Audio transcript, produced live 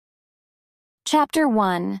Chapter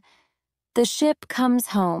 1. The Ship Comes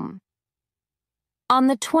Home. On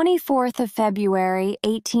the 24th of February,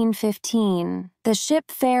 1815, the ship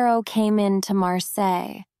Pharaoh came into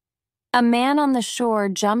Marseille. A man on the shore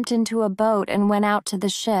jumped into a boat and went out to the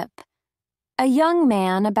ship. A young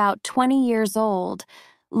man, about 20 years old,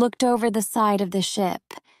 looked over the side of the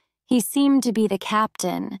ship. He seemed to be the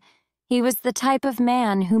captain. He was the type of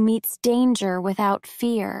man who meets danger without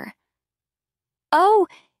fear. "Oh,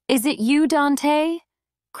 is it you, Dante?"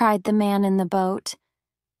 cried the man in the boat.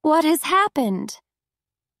 "What has happened?"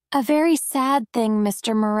 "A very sad thing,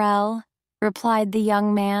 Mr. Morel," replied the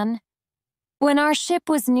young man. "When our ship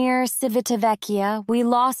was near Civitavecchia, we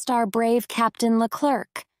lost our brave Captain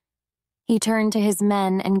Leclerc." He turned to his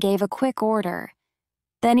men and gave a quick order.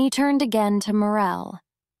 Then he turned again to Morel.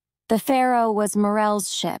 The Pharaoh was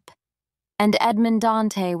Morel's ship, and Edmond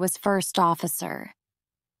Dante was first officer.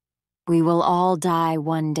 "We will all die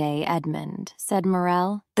one day, Edmond," said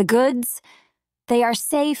Morel. "The goods? They are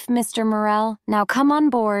safe, Mr. Morel. Now come on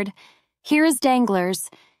board. Here is Danglars.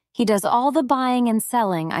 He does all the buying and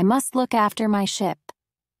selling. I must look after my ship."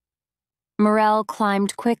 Morel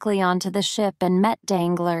climbed quickly onto the ship and met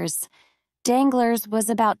Danglars. Danglars was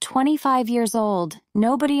about 25 years old.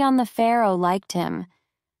 Nobody on the Pharaoh liked him.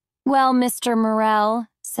 "Well, Mr. Morel,"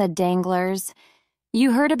 said Danglars,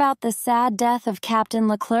 "you heard about the sad death of Captain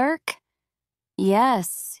Leclerc?"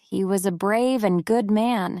 "Yes, he was a brave and good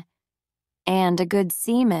man. And a good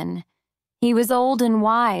seaman. He was old and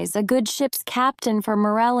wise, a good ship's captain for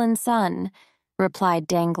Morel and Son," replied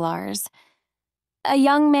Danglars. "A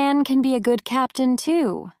young man can be a good captain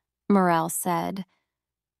too," Morel said.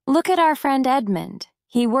 "Look at our friend Edmond.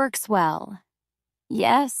 He works well."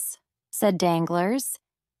 "Yes," said Danglars.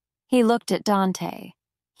 He looked at Dante.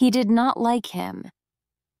 He did not like him.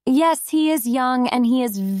 "Yes, he is young and he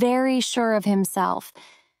is very sure of himself.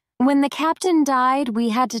 When the captain died, we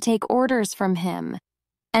had to take orders from him,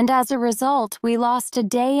 and as a result, we lost a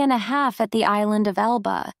day and a half at the island of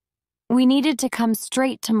Elba. We needed to come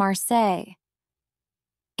straight to Marseille."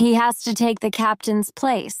 "He has to take the captain's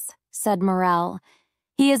place," said Morel.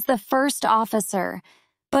 "He is the first officer,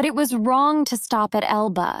 but it was wrong to stop at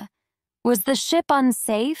Elba. Was the ship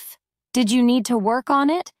unsafe? Did you need to work on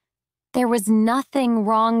it?" "There was nothing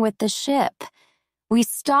wrong with the ship. We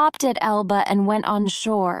stopped at Elba and went on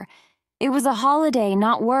shore. It was a holiday,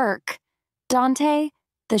 not work." "Dante,"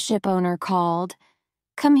 the ship owner called.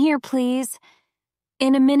 "Come here, please."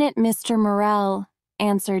 "In a minute, Mr. Morel,"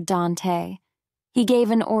 answered Dante. He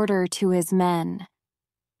gave an order to his men.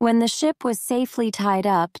 When the ship was safely tied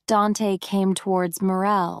up, Dante came towards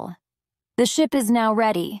Morel. "The ship is now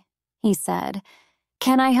ready," he said.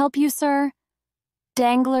 "Can I help you, sir?"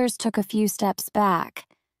 Danglars took a few steps back.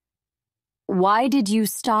 "Why did you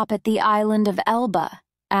stop at the island of Elba?"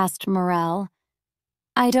 asked Morel.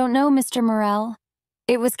 "I don't know, Mr. Morel.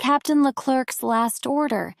 It was Captain Leclerc's last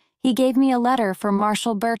order. He gave me a letter for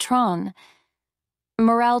Marshal Bertrand."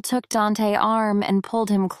 Morel took Dante's arm and pulled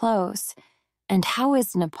him close. "And how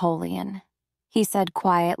is Napoleon?" he said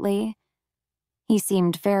quietly. "He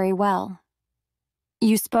seemed very well."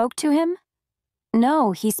 "You spoke to him?"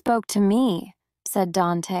 "No, he spoke to me," said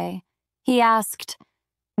Dante. "He asked,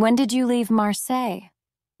 'When did you leave Marseille?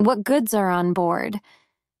 What goods are on board?'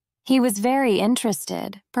 He was very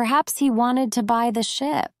interested. Perhaps he wanted to buy the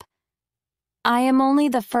ship." "I am only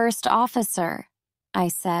the first officer," I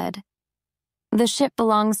said. "The ship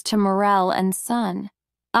belongs to Morel and Son."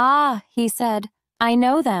 "Ah," he said, "I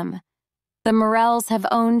know them. The Morels have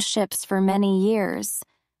owned ships for many years.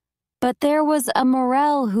 But there was a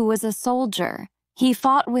Morel who was a soldier. He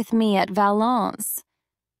fought with me at Valence."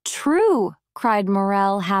 "True," cried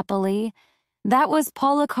Morel happily. "That was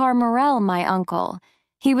Policar Morel, my uncle.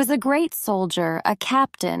 He was a great soldier, a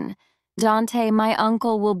captain. Dante, my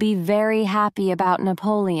uncle, will be very happy about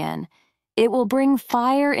Napoleon. It will bring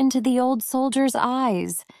fire into the old soldier's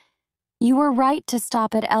eyes. You were right to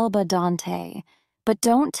stop at Elba, Dante. But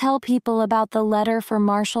don't tell people about the letter for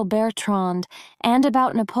Marshal Bertrand and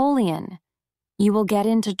about Napoleon. You will get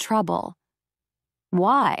into trouble."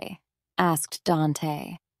 "Why?" asked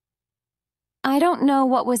Dante. "I don't know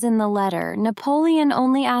what was in the letter. Napoleon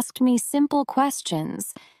only asked me simple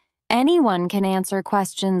questions. Anyone can answer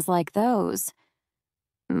questions like those."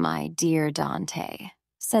 "My dear Dante,"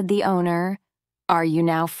 said the owner, "are you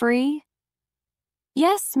now free?"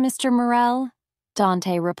 "Yes, Mr. Morel,"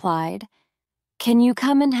 Dante replied. "Can you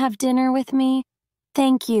come and have dinner with me?"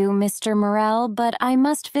 "Thank you, Mr. Morel, but I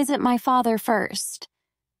must visit my father first."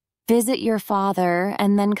 "Visit your father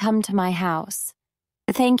and then come to my house."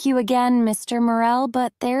 "Thank you again, Mr. Morel,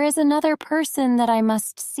 but there is another person that I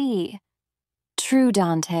must see." True,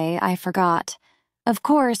 Dante, I forgot. Of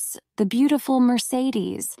course, the beautiful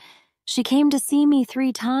Mercedes. She came to see me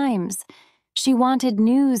 3 times. She wanted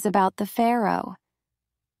news about the pharaoh.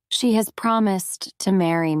 She has promised to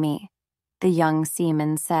marry me, the young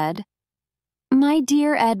seaman said. My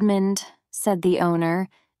dear Edmond, said the owner,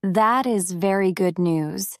 that is very good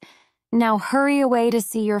news. Now hurry away to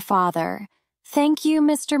see your father. Thank you,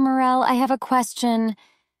 Mr. Morel. I have a question.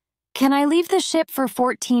 Can I leave the ship for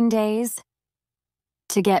 14 days?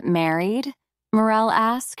 To get married? Morel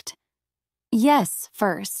asked. Yes,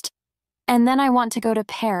 first. And then I want to go to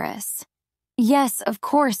Paris. Yes, of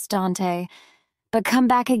course, Dante. But come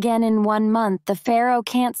back again in 1 month. The pharaoh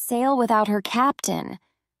can't sail without her captain.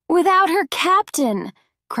 Without her captain!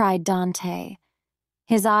 Cried Dante.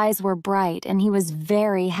 His eyes were bright and he was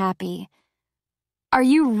very happy. Are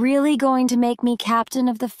you really going to make me captain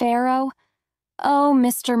of the pharaoh? Oh,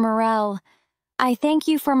 Mr. Morel, I thank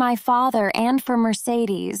you for my father and for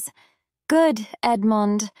Mercedes. Good,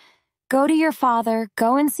 Edmond. Go to your father,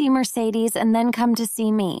 go and see Mercedes, and then come to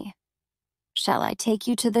see me. Shall I take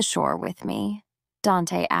you to the shore with me?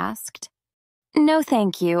 Dante asked. No,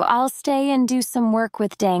 thank you. I'll stay and do some work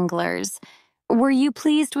with Danglars. Were you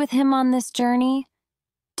pleased with him on this journey?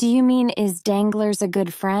 Do you mean, is Danglars a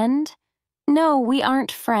good friend? No, we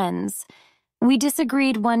aren't friends. We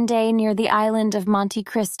disagreed one day near the island of Monte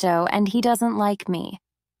Cristo, and he doesn't like me.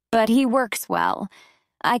 But he works well.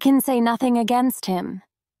 I can say nothing against him.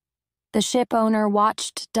 The ship owner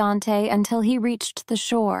watched Dante until he reached the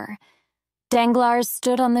shore. Danglars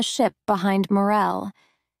stood on the ship behind Morel.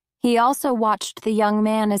 He also watched the young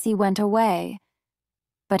man as he went away,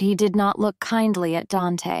 but he did not look kindly at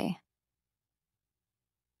Dante.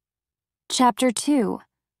 Chapter 2.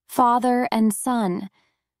 Father and Son.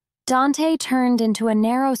 Dante turned into a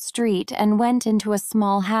narrow street and went into a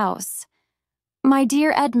small house. My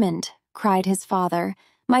dear Edmond, cried his father,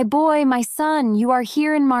 my boy, my son, you are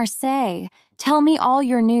here in Marseille. Tell me all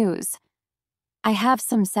your news. I have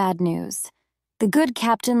some sad news. The good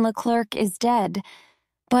Captain Leclerc is dead,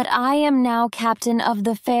 but I am now captain of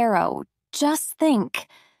the Pharaoh. Just think.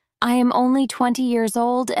 I am only 20 years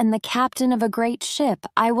old and the captain of a great ship.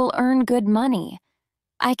 I will earn good money.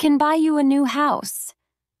 I can buy you a new house.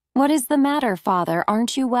 What is the matter, father?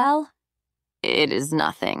 Aren't you well? It is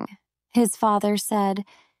nothing, his father said.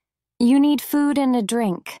 You need food and a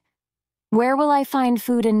drink. Where will I find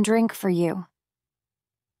food and drink for you?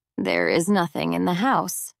 There is nothing in the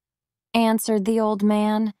house, answered the old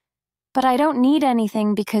man. But I don't need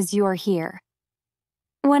anything because you're here.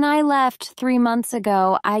 When I left 3 months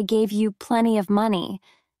ago, I gave you plenty of money,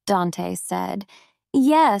 Dante said.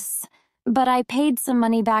 Yes, but I paid some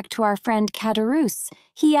money back to our friend Caderousse.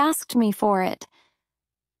 He asked me for it.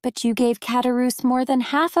 But you gave Caderousse more than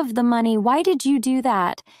half of the money. Why did you do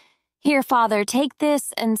that? Here, father, take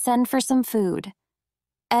this and send for some food.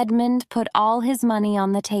 Edmond put all his money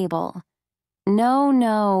on the table. No,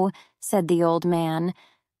 no, said the old man.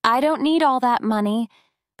 I don't need all that money,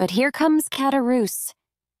 but here comes Caderousse.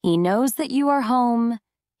 He knows that you are home.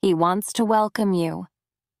 He wants to welcome you.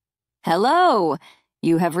 Hello,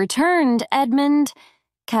 you have returned, Edmond,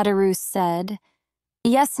 Caderousse said.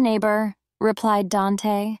 Yes, neighbor, replied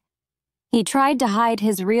Dante. He tried to hide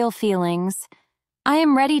his real feelings. I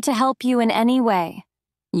am ready to help you in any way.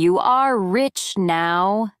 You are rich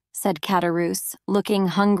now, said Caderousse, looking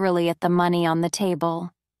hungrily at the money on the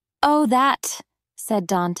table. Oh, that, said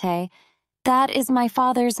Dante. That is my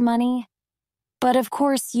father's money. But of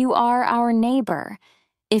course you are our neighbor.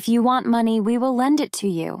 If you want money, we will lend it to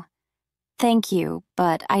you. Thank you,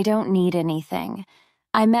 but I don't need anything.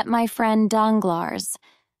 I met my friend Danglars,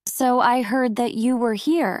 so I heard that you were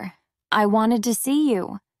here. I wanted to see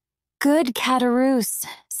you. Good Caderousse,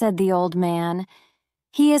 said the old man.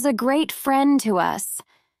 He is a great friend to us.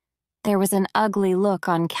 There was an ugly look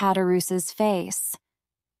on Caderousse's face.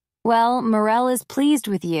 Well, Morel is pleased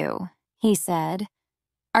with you, he said.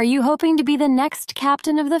 Are you hoping to be the next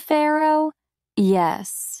captain of the Pharaoh?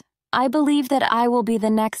 Yes, I believe that I will be the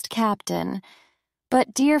next captain.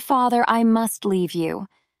 But, dear father, I must leave you.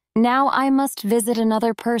 Now I must visit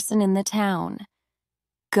another person in the town.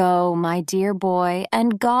 Go, my dear boy,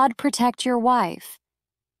 and God protect your wife.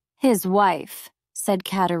 His wife, said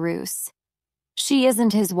Caderousse. She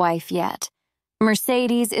isn't his wife yet.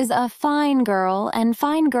 Mercedes is a fine girl, and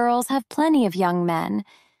fine girls have plenty of young men.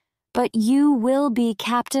 But you will be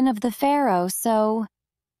captain of the Pharaoh, so...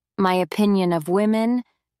 My opinion of women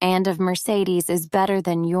and of Mercedes is better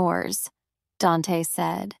than yours, Dante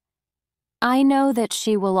said. I know that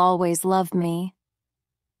she will always love me.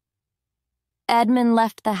 Edmond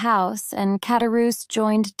left the house, and Caderousse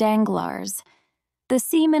joined Danglars. The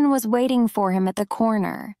seaman was waiting for him at the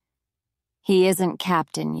corner. "He isn't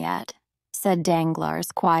captain yet," said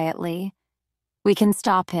Danglars quietly. "We can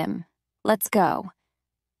stop him. Let's go.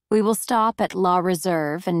 We will stop at La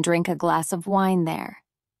Reserve and drink a glass of wine there."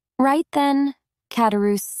 "Right then,"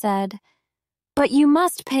 Caderousse said, "but you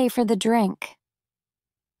must pay for the drink."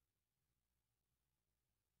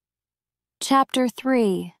 Chapter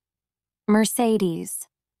 3. Mercedes.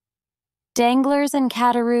 Danglars and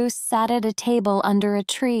Caderousse sat at a table under a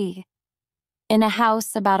tree. In a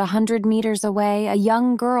house about 100 meters away, a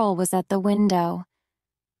young girl was at the window.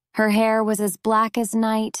 Her hair was as black as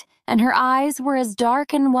night, and her eyes were as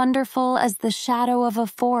dark and wonderful as the shadow of a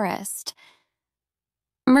forest.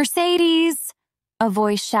 "Mercedes!" a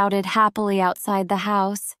voice shouted happily outside the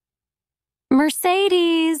house.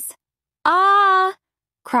 "Mercedes! Ah!"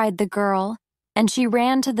 cried the girl, and she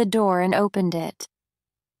ran to the door and opened it.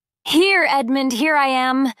 "Here, Edmond, here I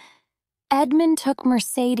am!" Edmond took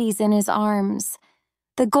Mercedes in his arms.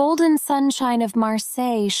 The golden sunshine of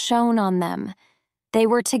Marseille shone on them. They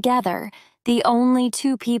were together, the only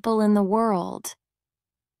two people in the world.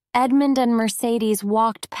 Edmond and Mercedes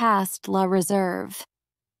walked past La Reserve.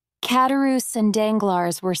 Caderousse and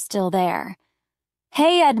Danglars were still there.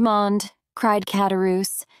 "Hey, Edmond!" cried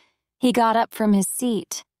Caderousse. He got up from his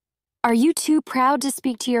seat. "Are you too proud to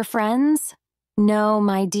speak to your friends?" "No,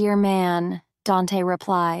 my dear man," Dante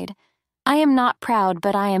replied. "I am not proud,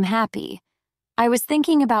 but I am happy. I was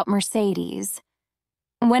thinking about Mercedes."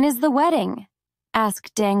 "When is the wedding?"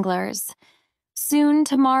 asked Danglars. "Soon,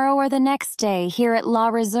 tomorrow or the next day, here at La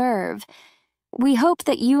Reserve. We hope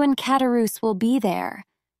that you and Caderousse will be there."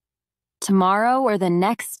 "Tomorrow or the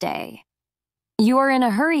next day?" "You are in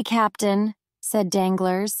a hurry, Captain," said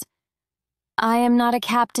Danglars. "I am not a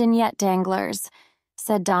captain yet, Danglars,"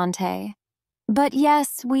 said Dante. "But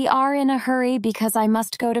yes, we are in a hurry because I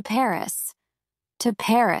must go to Paris." "To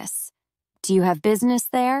Paris? Do you have business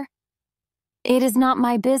there?" "It is not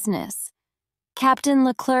my business. Captain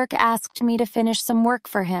Leclerc asked me to finish some work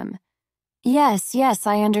for him." Yes,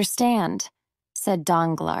 I understand," said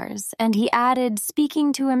Danglars, and he added,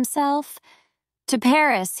 speaking to himself, "To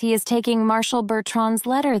Paris, he is taking Marshal Bertrand's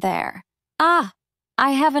letter there." "Ah,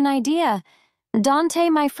 I have an idea. Dante,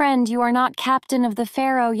 my friend, you are not captain of the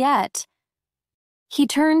Pharaoh yet." He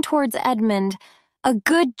turned towards Edmond. "A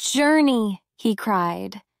good journey," he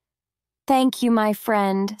cried. "Thank you, my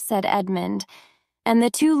friend," said Edmond, and the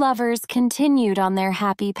two lovers continued on their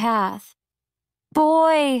happy path.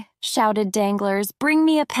 "Boy," shouted Danglars, "bring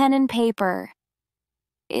me a pen and paper."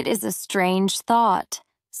 "It is a strange thought,"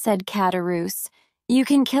 said Caderousse. "You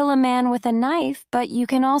can kill a man with a knife, but you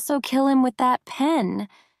can also kill him with that pen."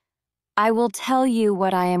 "I will tell you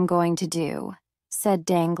what I am going to do," said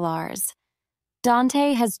Danglars.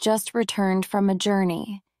 "Dante has just returned from a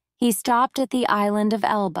journey. He stopped at the island of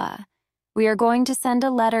Elba. We are going to send a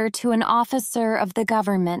letter to an officer of the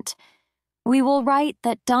government. We will write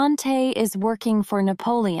that Dante is working for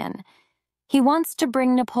Napoleon. He wants to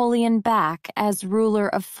bring Napoleon back as ruler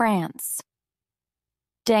of France."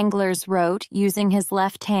 Danglars wrote, using his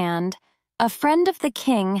left hand, "A friend of the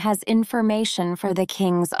king has information for the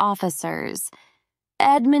king's officers.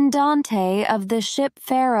 Edmond Dante of the ship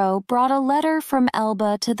Pharaoh brought a letter from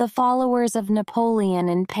Elba to the followers of Napoleon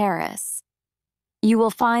in Paris. You will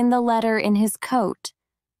find the letter in his coat,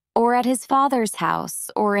 or at his father's house,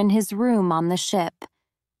 or in his room on the ship."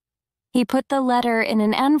 He put the letter in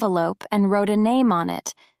an envelope and wrote a name on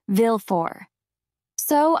it, Villefort.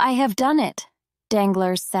 "So I have done it,"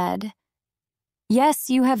 Danglars said. "Yes,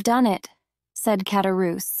 you have done it," said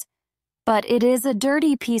Caderousse. "But it is a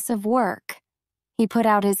dirty piece of work." He put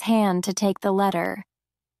out his hand to take the letter.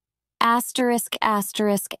 Asterisk,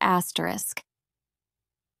 asterisk, asterisk.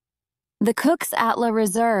 The cooks at La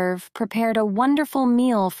Reserve prepared a wonderful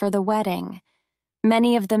meal for the wedding.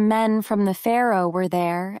 Many of the men from the Pharaoh were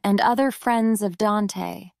there, and other friends of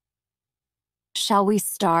Dante. "Shall we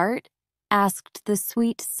start?" asked the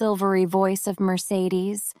sweet, silvery voice of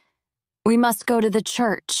Mercedes. "We must go to the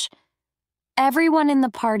church." Everyone in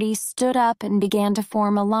the party stood up and began to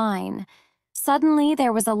form a line. Suddenly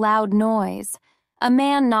there was a loud noise. A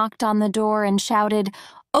man knocked on the door and shouted,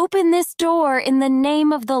 "Open this door in the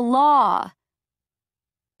name of the law!"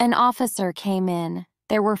 An officer came in.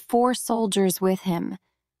 There were 4 soldiers with him.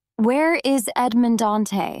 "Where is Edmond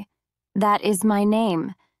Dante?" "That is my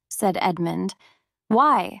name," said Edmond.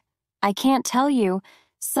 "Why?" "I can't tell you.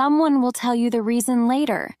 Someone will tell you the reason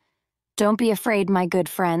later." "Don't be afraid, my good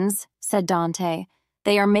friends," said Dante.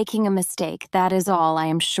 "They are making a mistake, that is all, I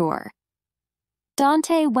am sure."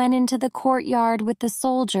 Dante went into the courtyard with the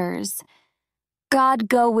soldiers. "God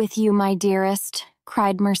go with you, my dearest,"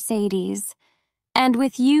 cried Mercedes. And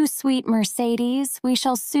with you, sweet Mercedes, we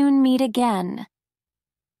shall soon meet again.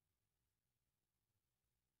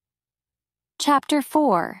 Chapter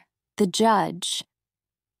 4. The Judge.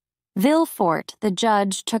 Villefort, the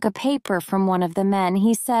judge, took a paper from one of the men.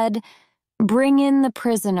 He said, "Bring in the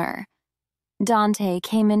prisoner." Dante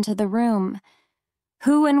came into the room.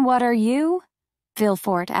 "Who and what are you?"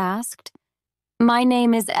 Villefort asked. "My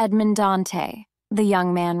name is Edmond Dante," the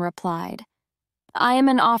young man replied. "I am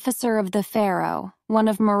an officer of the Pharaoh, one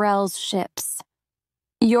of Morel's ships."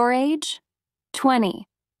 "Your age?" 20.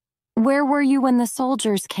 "Where were you when the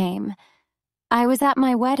soldiers came?" "I was at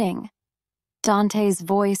my wedding." Dante's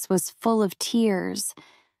voice was full of tears.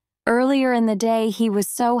 Earlier in the day he was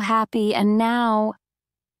so happy, and now—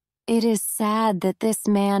 "It is sad that this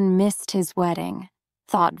man missed his wedding,"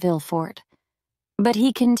 thought Villefort. But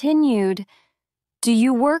he continued, "Do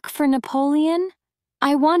you work for Napoleon?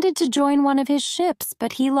 I wanted to join one of his ships,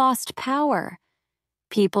 but he lost power.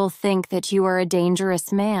 People think that you are a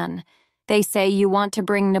dangerous man. They say you want to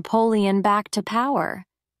bring Napoleon back to power."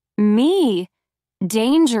 "Me?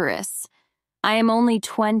 Dangerous? I am only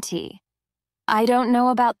 20. I don't know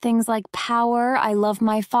about things like power. I love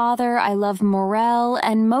my father, I love Morel,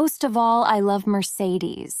 and most of all, I love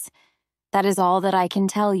Mercedes. That is all that I can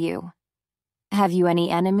tell you. Have you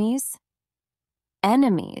any enemies?"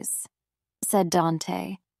 "Enemies?" said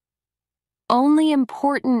Dante. "Only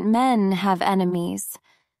important men have enemies.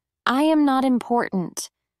 I am not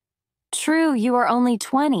important." "True, you are only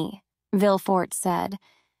 20, Villefort said,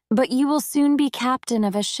 "but you will soon be captain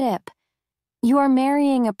of a ship. You are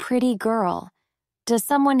marrying a pretty girl. Does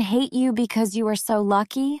someone hate you because you are so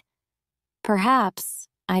lucky?" "Perhaps.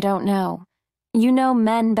 I don't know. You know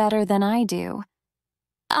men better than I do."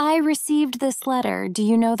 "I received this letter. Do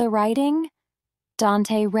you know the writing?"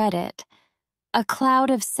 Dante read it. A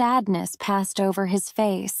cloud of sadness passed over his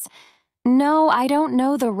face. "No, I don't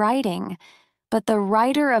know the writing, but the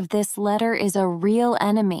writer of this letter is a real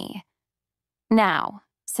enemy." "Now,"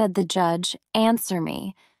 said the judge, "answer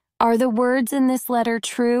me. Are the words in this letter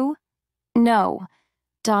true?" "No,"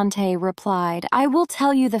 Dante replied. "I will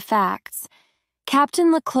tell you the facts.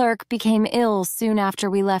 Captain Leclerc became ill soon after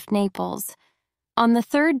we left Naples. On the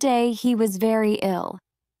third day, he was very ill.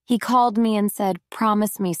 He called me and said,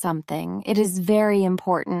 'Promise me something. It is very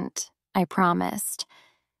important.' I promised.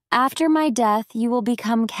 'After my death, you will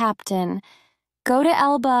become captain. Go to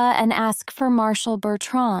Elba and ask for Marshal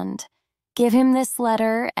Bertrand. Give him this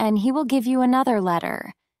letter, and he will give you another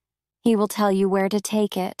letter. He will tell you where to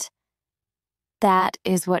take it.' That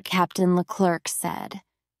is what Captain Leclerc said."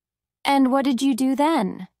 "And what did you do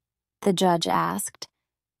then?" the judge asked.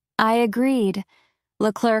 "I agreed.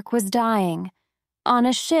 Leclerc was dying. On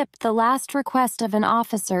a ship, the last request of an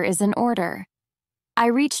officer is an order. I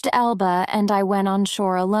reached Elba and I went on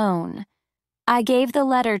shore alone. I gave the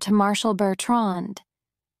letter to Marshal Bertrand.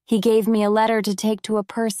 He gave me a letter to take to a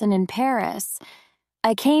person in Paris.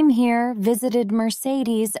 I came here, visited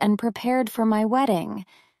Mercedes, and prepared for my wedding.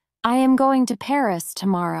 I am going to Paris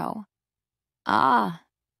tomorrow." "Ah,"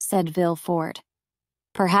 said Villefort.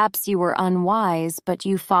 "Perhaps you were unwise, but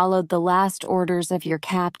you followed the last orders of your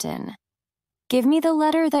captain. Give me the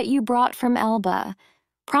letter that you brought from Elba.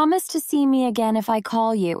 Promise to see me again if I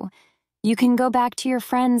call you. You can go back to your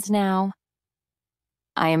friends now."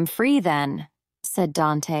 "I am free then," said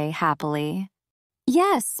Dante happily.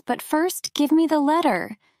 "Yes, but first give me the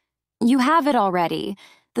letter." "You have it already.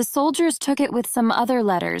 The soldiers took it with some other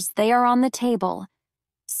letters. They are on the table."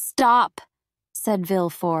 "Stop," said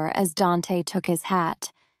Villefort as Dante took his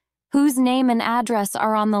hat. "Whose name and address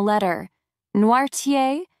are on the letter?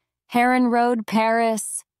 Noirtier? Heron Road,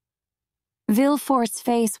 Paris?" Villefort's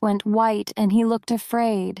face went white and he looked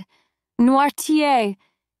afraid. "Noirtier,"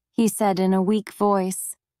 he said in a weak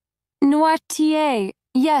voice. "Noirtier,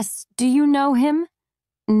 yes, do you know him?"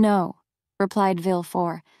 "No," replied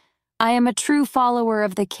Villefort. "I am a true follower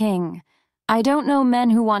of the king. I don't know men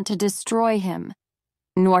who want to destroy him."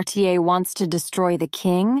 "Noirtier wants to destroy the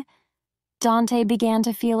king?" Dante began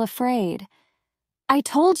to feel afraid. "I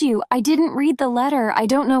told you, I didn't read the letter. I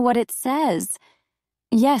don't know what it says."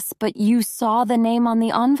 "Yes, but you saw the name on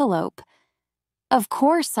the envelope." "Of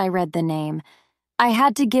course I read the name. I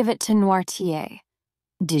had to give it to Noirtier."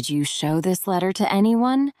 "Did you show this letter to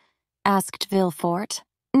anyone?" asked Villefort.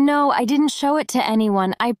 "No, I didn't show it to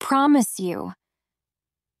anyone, I promise you."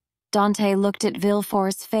 Dante looked at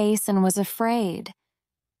Villefort's face and was afraid.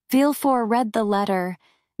 Villefort read the letter,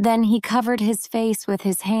 then he covered his face with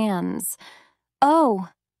his hands. "Oh,"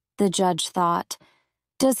 the judge thought,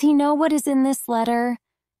 "does he know what is in this letter?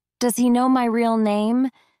 Does he know my real name?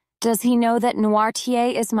 Does he know that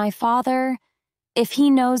Noirtier is my father? If he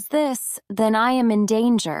knows this, then I am in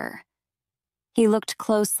danger." He looked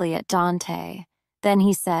closely at Dante. Then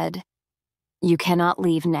he said, "You cannot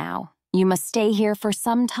leave now. You must stay here for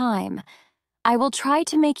some time. I will try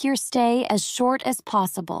to make your stay as short as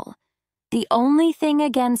possible. The only thing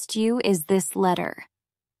against you is this letter."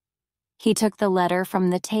 He took the letter from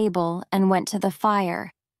the table and went to the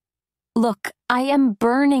fire. "Look, I am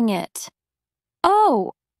burning it."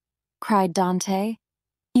 "Oh!" cried Dante.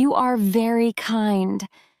 "You are very kind."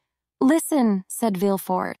 "Listen," said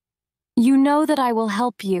Villefort. "You know that I will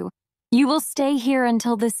help you. You will stay here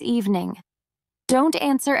until this evening. Don't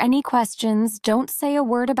answer any questions, don't say a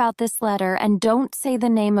word about this letter, and don't say the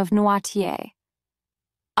name of Noirtier."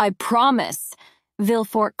 "I promise,"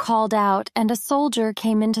 Villefort called out, and a soldier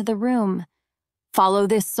came into the room. "Follow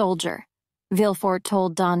this soldier," Villefort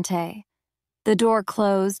told Dante. The door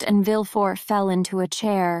closed, and Villefort fell into a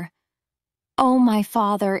chair. "Oh, my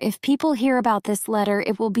father, if people hear about this letter,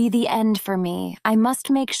 it will be the end for me. I must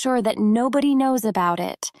make sure that nobody knows about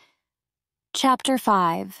it." Chapter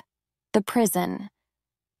 5. The Prison.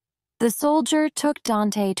 The soldier took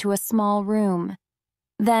Dante to a small room.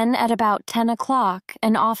 Then, at about 10 o'clock,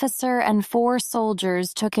 an officer and 4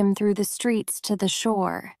 soldiers took him through the streets to the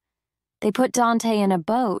shore. They put Dante in a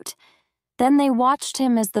boat. Then they watched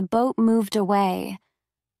him as the boat moved away.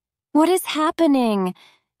 "What is happening?"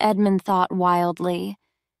 Edmond thought wildly.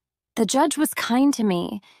 "The judge was kind to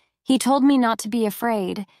me. He told me not to be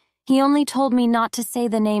afraid. He only told me not to say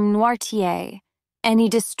the name Noirtier, and he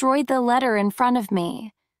destroyed the letter in front of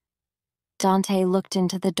me." Dante looked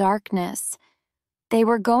into the darkness. They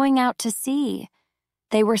were going out to sea.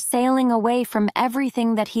 They were sailing away from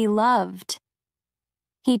everything that he loved.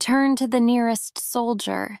 He turned to the nearest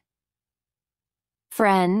soldier.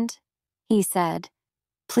 "Friend," he said,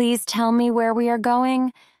 "please tell me where we are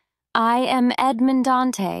going. I am Edmond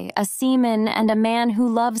Dante, a seaman and a man who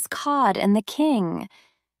loves cod and the king.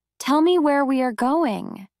 Tell me where we are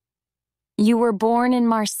going. You were born in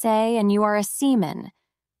Marseille and you are a seaman,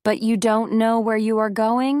 but you don't know where you are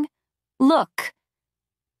going? Look!"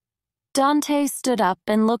 Dante stood up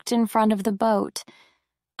and looked in front of the boat.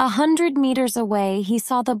 100 meters away, he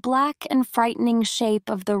saw the black and frightening shape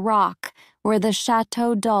of the rock where the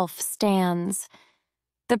Chateau d'Ulf stands.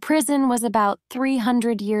 The prison was about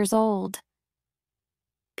 300 years old.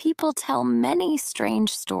 People tell many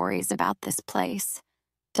strange stories about this place,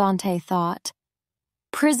 Dante thought.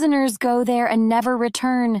 Prisoners go there and never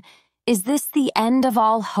return. Is this the end of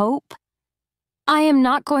all hope? "I am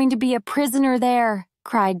not going to be a prisoner there,"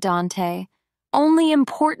 cried Dante. "Only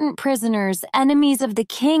important prisoners, enemies of the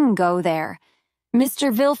king, go there.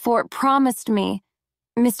 Mr. Villefort promised me.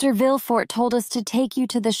 Mr. Villefort told us to take you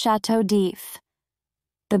to the Chateau d'If."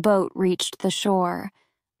 The boat reached the shore.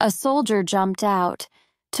 A soldier jumped out,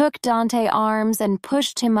 took Dante's arms and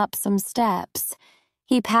pushed him up some steps.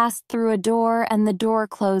 He passed through a door and the door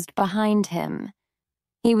closed behind him.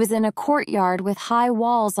 He was in a courtyard with high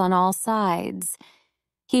walls on all sides.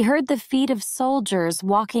 He heard the feet of soldiers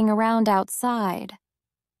walking around outside.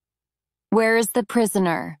 "Where is the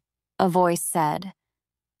prisoner?" a voice said.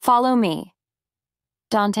 "Follow me."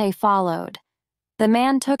 Dante followed. The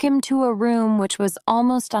man took him to a room which was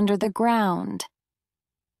almost under the ground.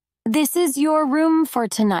 "This is your room for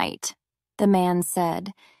tonight," the man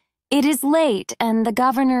said. "It is late and the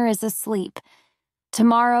governor is asleep.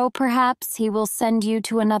 Tomorrow, perhaps, he will send you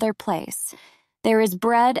to another place. There is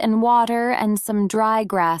bread and water and some dry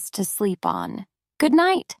grass to sleep on. Good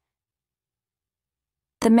night."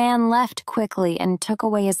 The man left quickly and took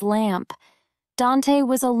away his lamp. Dante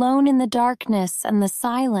was alone in the darkness and the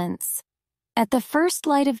silence. At the first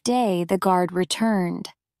light of day, the guard returned.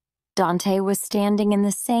 Dante was standing in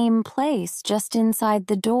the same place, just inside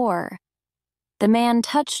the door. The man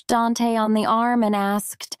touched Dante on the arm and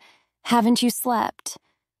asked, "Haven't you slept?"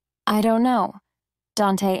 "I don't know,"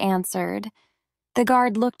 Dante answered. The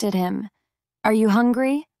guard looked at him. "Are you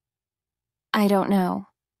hungry?" "I don't know."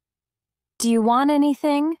 "Do you want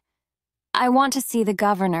anything?" "I want to see the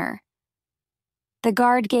governor." The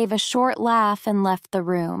guard gave a short laugh and left the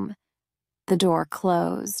room. The door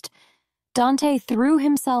closed. Dante threw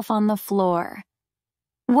himself on the floor.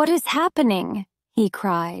 "What is happening?" he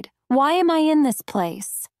cried. "Why am I in this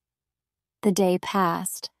place?" The day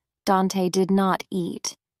passed. Dante did not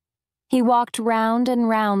eat. He walked round and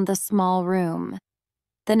round the small room.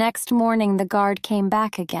 The next morning the guard came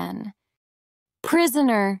back again.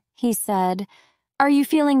 "Prisoner," he said, "are you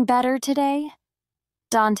feeling better today?"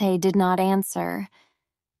 Dante did not answer.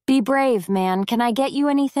 "Be brave, man. Can I get you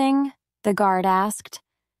anything?" the guard asked.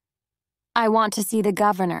 "I want to see the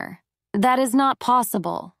governor." "That is not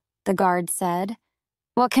possible," the guard said.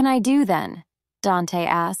 "What can I do then?" Dante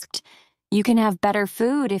asked. "You can have better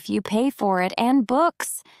food if you pay for it, and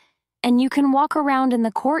books. And you can walk around in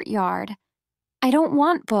the courtyard." "I don't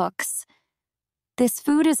want books." "This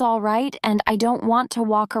food is all right, and I don't want to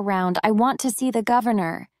walk around. I want to see the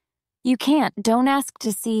governor." "You can't. Don't ask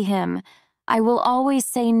to see him. I will always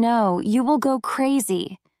say no. You will go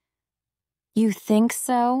crazy." "You think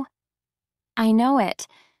so?" "I know it.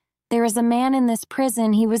 There is a man in this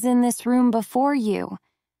prison. He was in this room before you."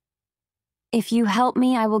 "If you help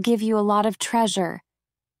me, I will give you a lot of treasure,"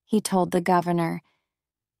 he told the governor.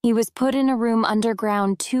 "He was put in a room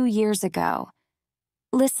underground 2 years ago."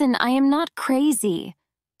 "Listen, I am not crazy,"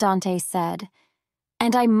 Dante said,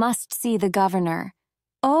 "and I must see the governor."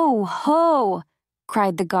 "Oh, ho!"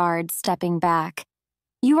 cried the guard, stepping back.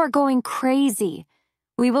 "You are going crazy.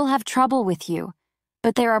 We will have trouble with you,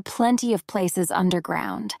 but there are plenty of places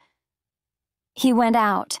underground." He went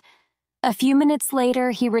out. A few minutes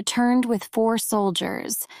later, he returned with 4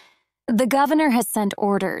 soldiers. "The governor has sent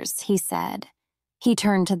orders," he said. He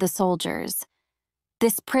turned to the soldiers.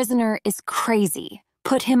 "This prisoner is crazy.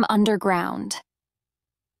 Put him underground."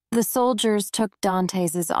 The soldiers took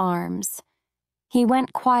Dante's arms. He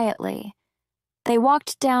went quietly. They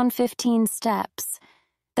walked down 15 steps.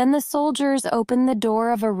 Then the soldiers opened the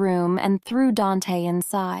door of a room and threw Dante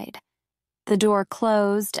inside. The door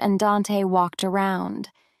closed and Dante walked around.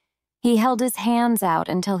 He held his hands out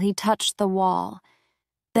until he touched the wall.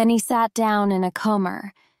 Then he sat down in a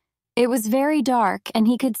corner. It was very dark and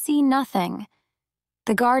he could see nothing.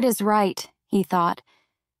 "The guard is right," he thought.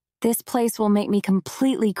 "This place will make me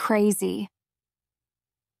completely crazy."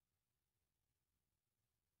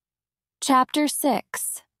 Chapter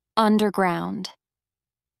 6. Underground.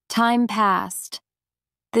 Time passed.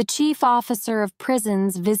 The chief officer of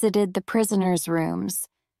prisons visited the prisoners' rooms.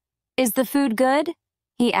 "Is the food good?"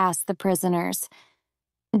 he asked the prisoners.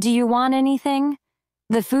 "Do you want anything?"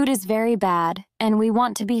 "The food is very bad, and we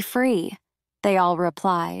want to be free," they all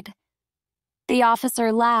replied. The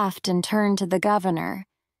officer laughed and turned to the governor.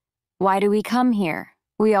 "Why do we come here?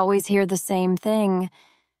 We always hear the same thing.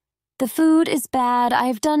 The food is bad. I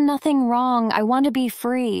have done nothing wrong. I want to be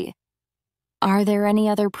free." "Are there any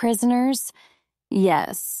other prisoners?"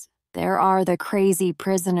 "Yes, there are the crazy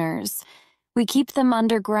prisoners. We keep them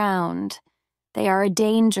underground. They are a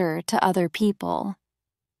danger to other people."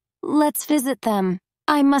 "Let's visit them.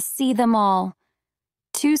 I must see them all."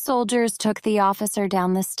 2 soldiers took the officer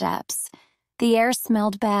down the steps. The air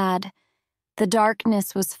smelled bad. The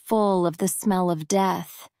darkness was full of the smell of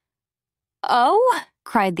death. "Oh!"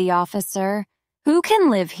 cried the officer. "Who can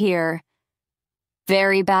live here?"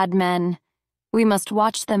 "Very bad men. We must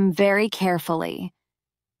watch them very carefully."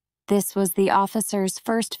 This was the officer's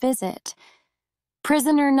first visit.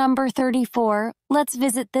 "Prisoner number 34, let's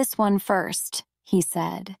visit this one first," he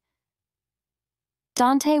said.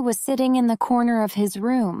 Dante was sitting in the corner of his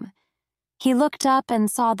room. He looked up and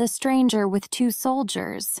saw the stranger with 2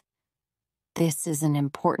 soldiers. "This is an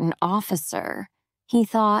important officer," he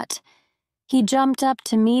thought. He jumped up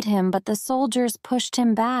to meet him, but the soldiers pushed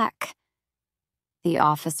him back. "The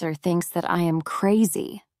officer thinks that I am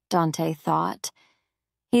crazy," Dante thought.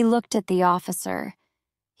 He looked at the officer.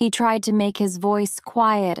 He tried to make his voice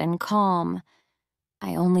quiet and calm.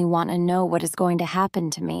 "I only want to know what is going to happen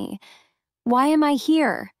to me. Why am I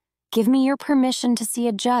here? Give me your permission to see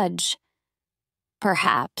a judge."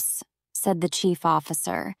 "Perhaps," said the chief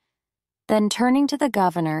officer. Then turning to the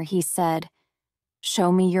governor, he said,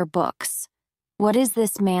 "Show me your books. What is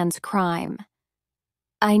this man's crime?"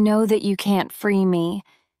 "I know that you can't free me,"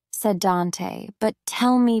 said Dante, "but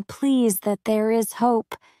tell me, please, that there is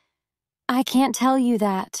hope." "I can't tell you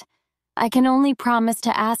that. I can only promise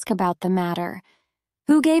to ask about the matter.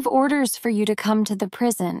 Who gave orders for you to come to the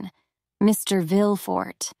prison?" "Mr.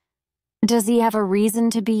 Villefort." "Does he have a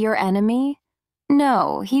reason to be your enemy?"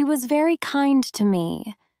 "No, he was very kind to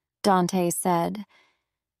me," Dante said.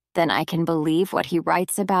 "Then I can believe what he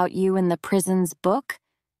writes about you in the prison's book?"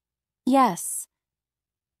 "Yes."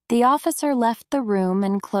 The officer left the room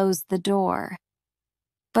and closed the door.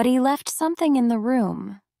 But he left something in the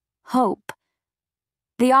room: hope.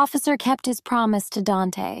 The officer kept his promise to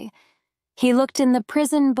Dante. He looked in the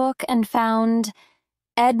prison book and found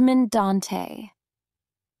Edmond Dante.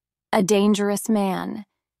 A dangerous man.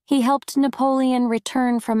 He helped Napoleon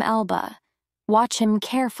return from Elba. Watch him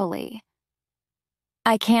carefully.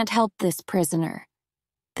 "I can't help this prisoner,"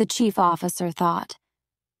 the chief officer thought.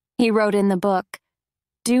 He wrote in the book,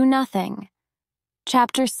 "Do nothing."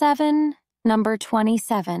 Chapter 7, number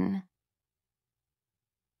 27.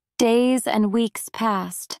 Days and weeks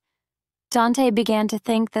passed. Dante began to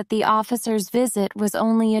think that the officer's visit was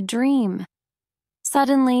only a dream.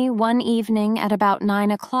 Suddenly, one evening at about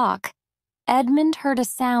 9 o'clock, Edmond heard a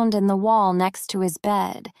sound in the wall next to his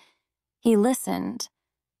bed. He listened.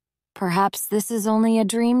 Perhaps this is only a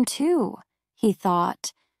dream too, he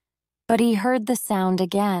thought. But he heard the sound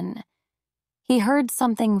again. He heard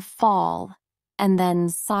something fall, and then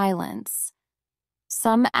silence.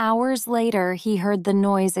 Some hours later, he heard the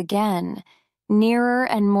noise again, nearer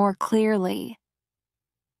and more clearly.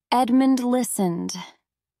 Edmond listened.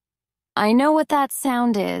 I know what that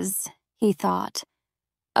sound is, he thought.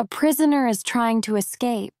 A prisoner is trying to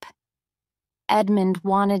escape. Edmond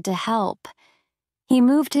wanted to help. He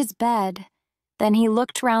moved his bed, then he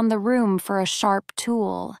looked round the room for a sharp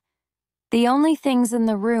tool. The only things in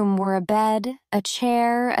the room were a bed, a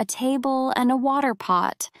chair, a table, and a water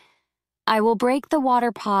pot. I will break the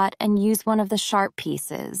water pot and use one of the sharp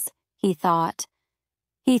pieces, he thought.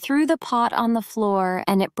 He threw the pot on the floor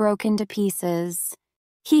and it broke into pieces.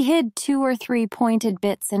 He hid 2 or 3 pointed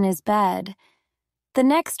bits in his bed. The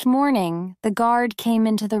next morning, the guard came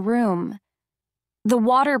into the room. The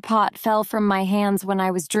water pot fell from my hands when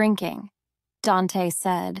I was drinking, Dante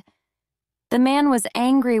said. The man was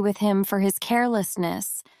angry with him for his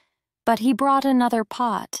carelessness, but he brought another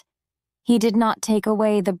pot. He did not take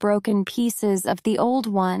away the broken pieces of the old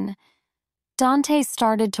one. Dante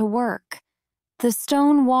started to work. The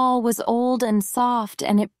stone wall was old and soft,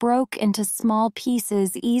 and it broke into small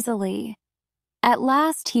pieces easily. At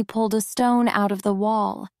last he pulled a stone out of the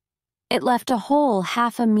wall. It left a hole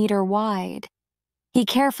 1/2 meter wide. He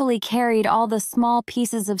carefully carried all the small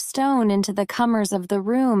pieces of stone into the corners of the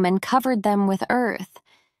room and covered them with earth.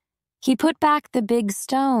 He put back the big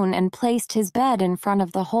stone and placed his bed in front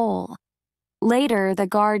of the hole. Later, the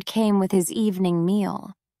guard came with his evening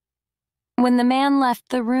meal. When the man left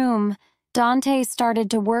the room, Dante started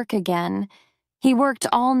to work again. He worked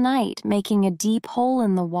all night, making a deep hole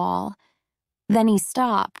in the wall. Then he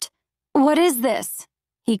stopped. "What is this?"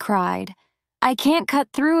 he cried. "I can't cut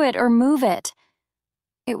through it or move it."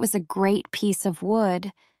 It was a great piece of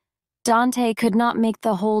wood. Dante could not make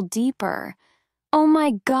the hole deeper. "Oh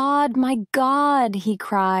my God," he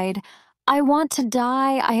cried. "I want to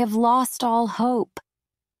die. I have lost all hope."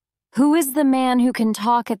 "Who is the man who can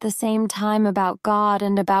talk at the same time about God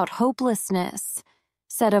and about hopelessness?"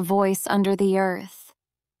 said a voice under the earth.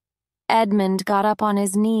 Edmond got up on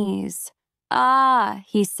his knees. "Ah,"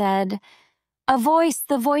 he said, "a voice,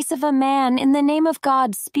 the voice of a man. In the name of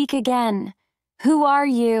God, speak again." "Who are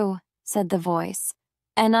you?" said the voice.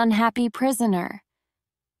 "An unhappy prisoner."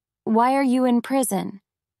 "Why are you in prison?"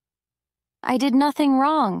 "I did nothing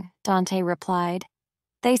wrong," Dante replied.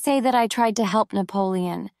 "They say that I tried to help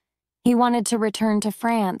Napoleon. He wanted to return to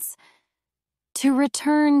France." "To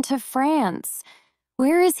return to France?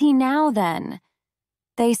 Where is he now, then?"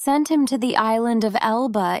 "They sent him to the island of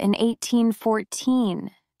Elba in 1814.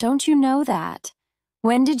 Don't you know that?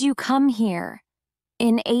 When did you come here?"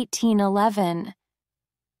 "In 1811.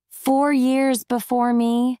 4 years before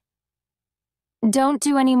me." "Don't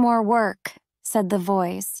do any more work," said the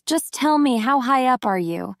voice. "Just tell me, how high up are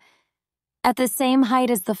you?" "At the same height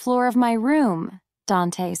as the floor of my room,"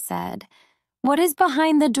 Dante said. "What is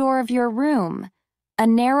behind the door of your room?" "A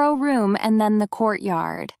narrow room and then the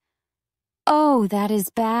courtyard." "Oh, that is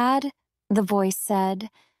bad," the voice said.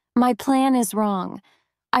 "My plan is wrong.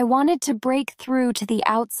 I wanted to break through to the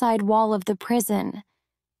outside wall of the prison.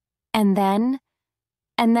 And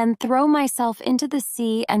then throw myself into the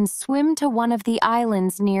sea and swim to one of the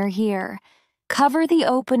islands near here. Cover the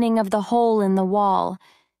opening of the hole in the wall.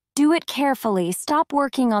 Do it carefully. Stop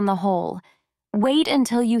working on the hole. Wait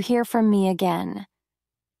until you hear from me again."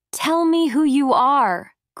 "Tell me who you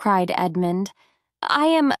are," cried Edmond. I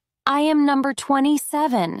am number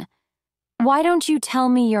 27. "Why don't you tell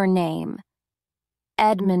me your name?"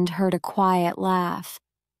 Edmond heard a quiet laugh.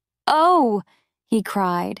 "Oh," he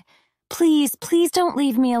cried. Please don't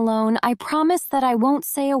leave me alone. I promise that I won't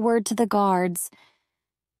say a word to the guards."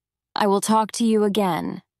 "I will talk to you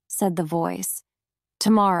again," said the voice.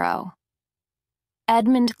 "Tomorrow."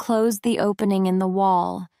 Edmond closed the opening in the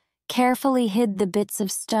wall, carefully hid the bits of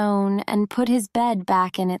stone, and put his bed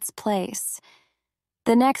back in its place.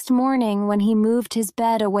 The next morning, when he moved his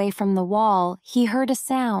bed away from the wall, he heard a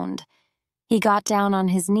sound. He got down on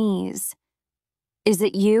his knees. "Is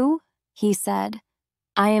it you?" he said.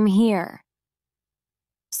 "I am here."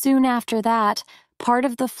 Soon after that, part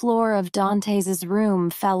of the floor of Dante's room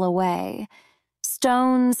fell away.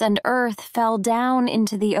 Stones and earth fell down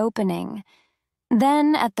into the opening.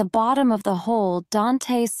 Then, at the bottom of the hole,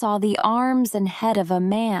 Dante saw the arms and head of a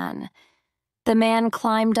man. The man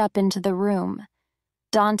climbed up into the room.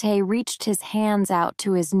 Dante reached his hands out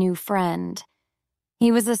to his new friend.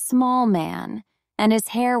 He was a small man. and his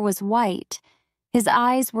hair was white. His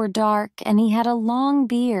eyes were dark, and he had a long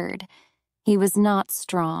beard. He was not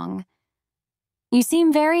strong. "You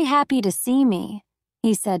seem very happy to see me,"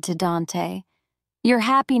 he said to Dante. "Your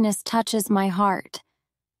happiness touches my heart."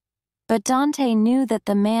 But Dante knew that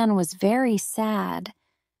the man was very sad.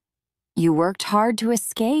 "You worked hard to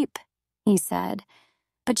escape," he said,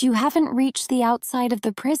 "but you haven't reached the outside of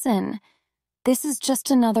the prison. This is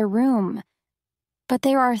just another room. But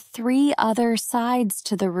there are 3 other sides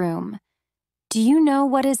to the room. Do you know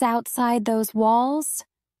what is outside those walls?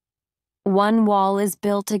 One wall is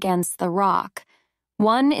built against the rock.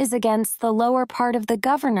 One is against the lower part of the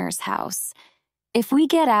governor's house. If we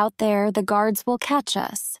get out there, the guards will catch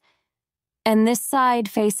us. And this side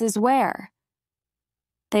faces where?"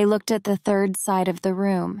 They looked at the 3rd side of the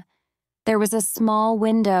room. There was a small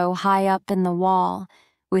window high up in the wall,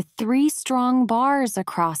 with 3 strong bars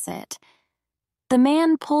across it. The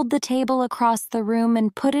man pulled the table across the room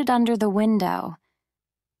and put it under the window.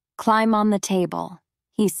 "Climb on the table,"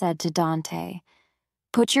 he said to Dante.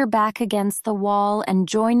 "Put your back against the wall and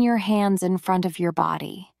join your hands in front of your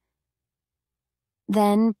body."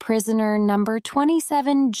 Then prisoner number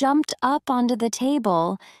 27 jumped up onto the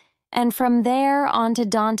table, and from there onto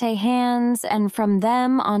Dante's hands, and from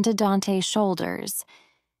them onto Dante's shoulders.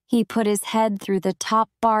 He put his head through the top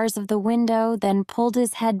bars of the window, then pulled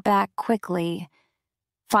his head back quickly.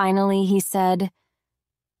 Finally, he said,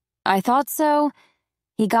 "I thought so."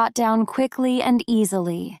 He got down quickly and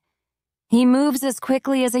easily. "He moves as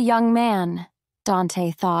quickly as a young man,"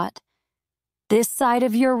 Dante thought. "This side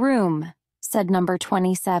of your room," said number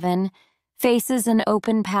 27, "faces an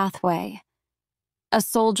open pathway. A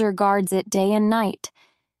soldier guards it day and night.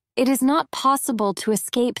 It is not possible to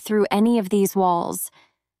escape through any of these walls."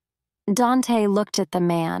 Dante looked at the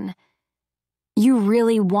man. "You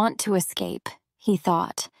really want to escape," he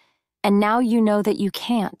thought, "and now you know that you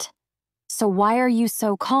can't. So why are you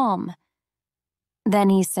so calm?" Then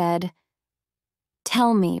he said,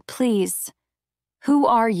 "Tell me, please, who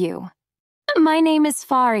are you?" "My name is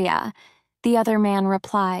Faria," the other man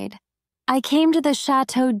replied. "I came to the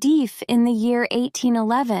Chateau d'If in the year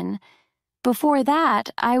 1811. Before that,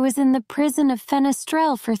 I was in the prison of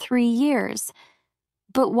Fenestrelle for 3 years.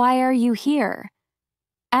 But why are you here?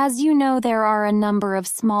 As you know, there are a number of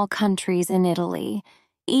small countries in Italy.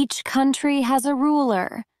 Each country has a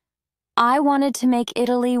ruler. I wanted to make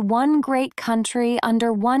Italy one great country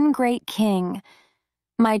under one great king.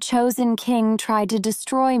 My chosen king tried to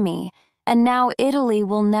destroy me, and now Italy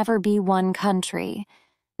will never be one country.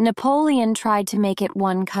 Napoleon tried to make it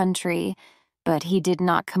one country, but he did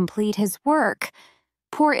not complete his work.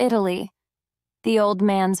 Poor Italy." The old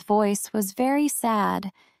man's voice was very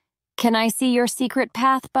sad. "Can I see your secret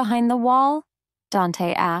path behind the wall?"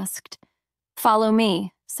 Dante asked. "Follow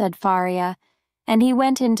me," said Faria, and he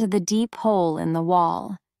went into the deep hole in the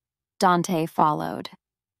wall. Dante followed.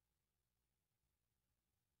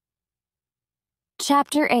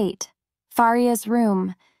 Chapter 8. Faria's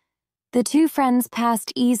Room. The 2 friends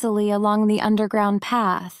passed easily along the underground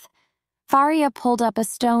path. Faria pulled up a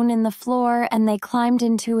stone in the floor and they climbed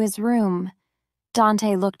into his room.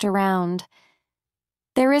 Dante looked around.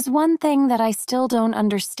 "There is one thing that I still don't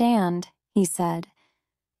understand," he said.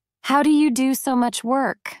 "How do you do so much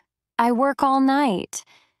work? I work all night.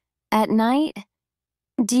 At night?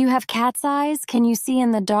 Do you have cat's eyes? Can you see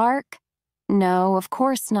in the dark? No, of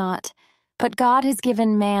course not. But God has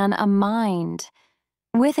given man a mind.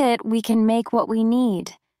 With it, we can make what we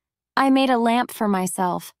need. I made a lamp for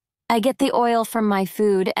myself. I get the oil from my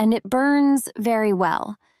food, and it burns very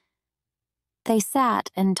well." They sat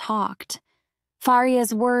and talked.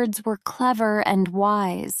 Faria's words were clever and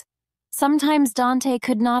wise. Sometimes Dante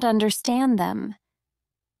could not understand them.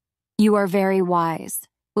 "You are very wise.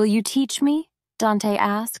 Will you teach me?" Dante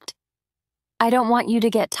asked. "I don't want you to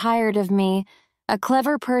get tired of me. A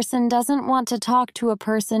clever person doesn't want to talk to a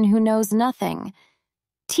person who knows nothing.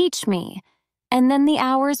 Teach me, and then the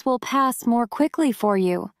hours will pass more quickly for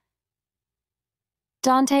you."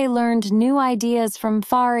 Dante learned new ideas from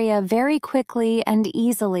Faria very quickly and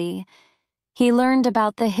easily. He learned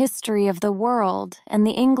about the history of the world and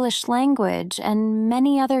the English language and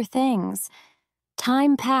many other things.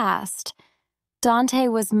 Time passed. Dante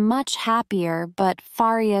was much happier, but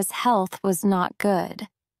Faria's health was not good.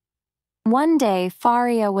 One day,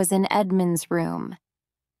 Faria was in Edmond's room.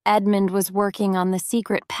 Edmond was working on the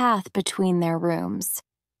secret path between their rooms.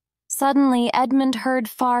 Suddenly, Edmond heard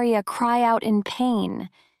Faria cry out in pain.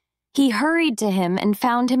 He hurried to him and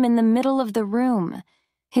found him in the middle of the room.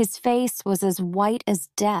 His face was as white as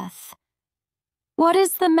death. "What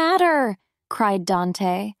is the matter?" cried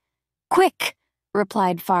Dante. "Quick,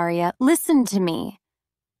 replied Faria. "Listen to me."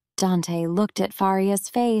 Dante looked at Faria's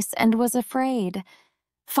face and was afraid.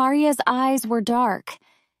 Faria's eyes were dark,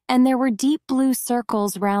 and there were deep blue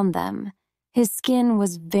circles round them. His skin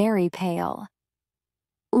was very pale.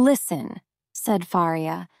 "Listen," said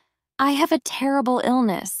Faria. "I have a terrible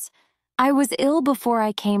illness. I was ill before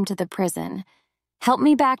I came to the prison. Help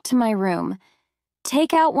me back to my room.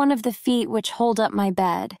 Take out one of the feet which hold up my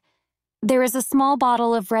bed. There is a small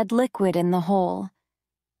bottle of red liquid in the hole."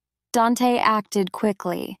 Dante acted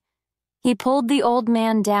quickly. He pulled the old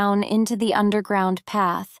man down into the underground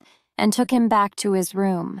path and took him back to his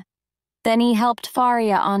room. Then he helped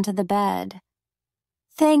Faria onto the bed.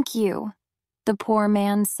 "Thank you," the poor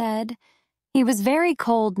man said. He was very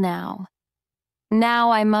cold now.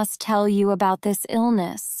 "Now I must tell you about this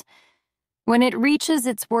illness. When it reaches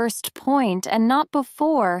its worst point, and not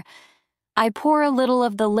before, I pour a little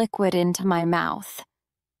of the liquid into my mouth."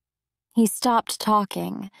 He stopped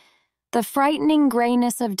talking. The frightening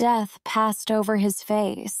grayness of death passed over his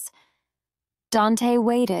face. Dante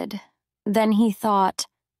waited. Then he thought,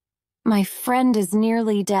 "My friend is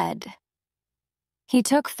nearly dead." He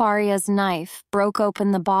took Faria's knife, broke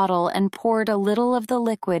open the bottle, and poured a little of the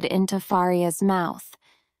liquid into Faria's mouth.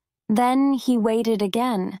 Then he waited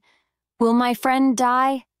again. "Will my friend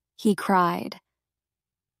die?" he cried.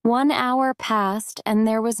 1 hour passed, and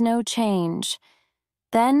there was no change.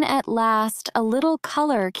 Then, at last, a little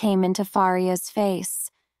color came into Faria's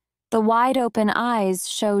face. The wide-open eyes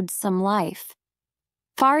showed some life.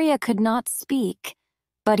 Faria could not speak,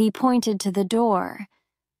 but he pointed to the door.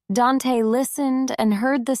 Dante listened and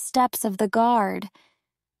heard the steps of the guard.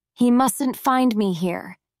 "He mustn't find me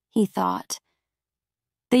here," he thought.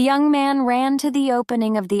 The young man ran to the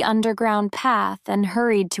opening of the underground path and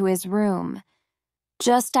hurried to his room.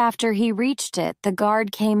 Just after he reached it, the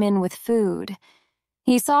guard came in with food.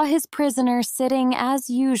 He saw his prisoner sitting as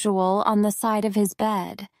usual on the side of his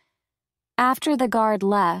bed. After the guard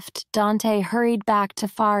left, Dante hurried back to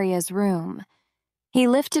Faria's room. He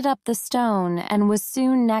lifted up the stone and was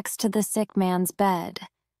soon next to the sick man's bed.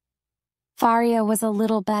 Faria was a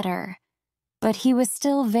little better, but he was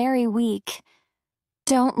still very weak.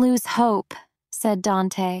 "Don't lose hope," said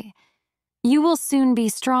Dante. "You will soon be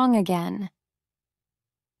strong again."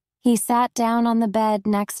 He sat down on the bed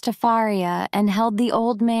next to Faria and held the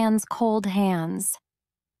old man's cold hands.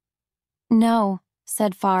 "No,"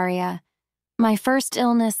 said Faria. "My first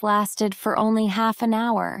illness lasted for only half an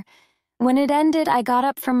hour. When it ended, I got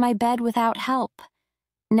up from my bed without help.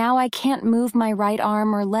 Now I can't move my right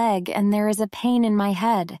arm or leg, and there is a pain in my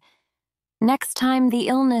head. Next time, the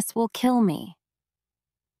illness will kill me."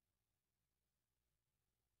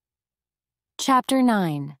 Chapter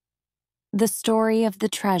 9. The Story of the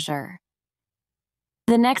Treasure.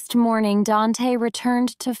 The next morning, Dante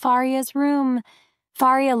returned to Faria's room.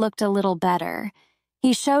 Faria looked a little better.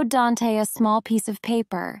 He showed Dante a small piece of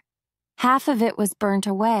paper. Half of it was burnt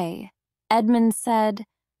away. Edmond said,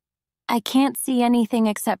 "I can't see anything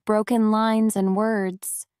except broken lines and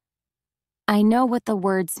words." "I know what the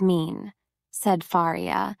words mean," said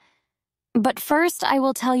Faria. "But first I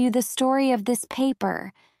will tell you the story of this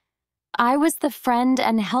paper. I was the friend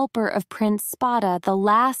and helper of Prince Spada, the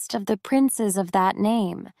last of the princes of that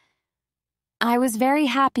name. I was very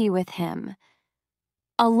happy with him.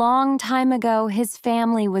 A long time ago, his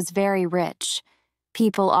family was very rich.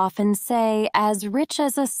 People often say, as rich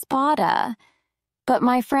as a Spada. But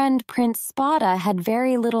my friend Prince Spada had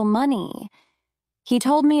very little money. He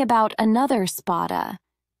told me about another Spada.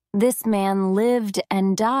 This man lived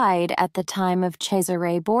and died at the time of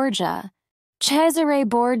Cesare Borgia. Cesare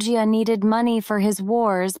Borgia needed money for his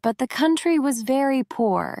wars, but the country was very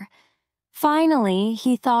poor. Finally,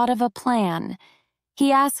 he thought of a plan.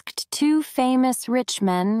 He asked 2 famous rich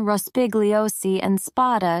men, Rospigliosi and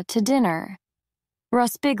Spada, to dinner.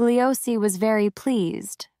 Rospigliosi was very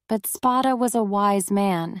pleased, but Spada was a wise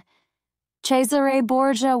man. "Cesare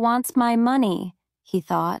Borgia wants my money," he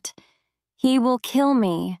thought. "He will kill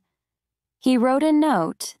me." He wrote a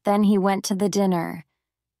note, then he went to the dinner.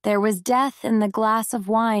 There was death in the glass of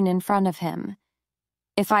wine in front of him.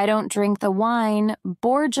 "If I don't drink the wine,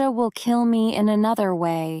 Borgia will kill me in another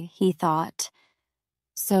way," he thought.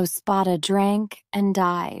 So Spada drank and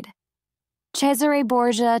died. Cesare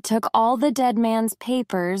Borgia took all the dead man's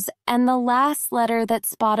papers and the last letter that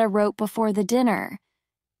Spada wrote before the dinner.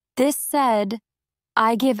 This said,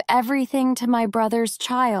 "I give everything to my brother's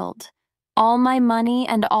child, all my money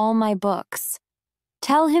and all my books.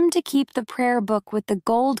 Tell him to keep the prayer book with the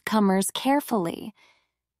gold comers carefully.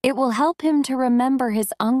 It will help him to remember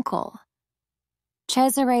his uncle."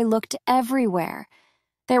 Cesare looked everywhere.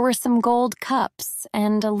 There were some gold cups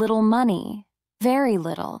and a little money. very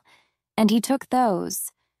little, and he took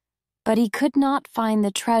those. But he could not find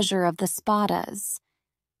the treasure of the spadas.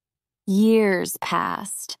 Years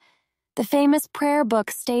passed. The famous prayer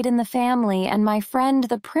book stayed in the family, and my friend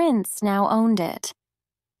the prince now owned it.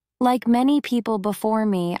 Like many people before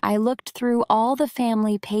me, I looked through all the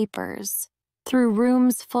family papers, through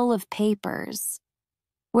rooms full of papers.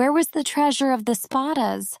 Where was the treasure of the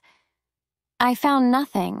spadas? I found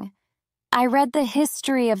nothing. I read the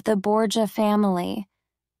history of the Borgia family.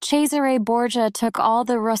 Cesare Borgia took all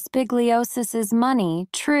the Rospiglioses' money,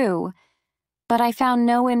 true, but I found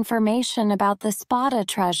no information about the spada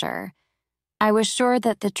treasure. I was sure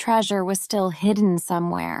that the treasure was still hidden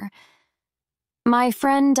somewhere. My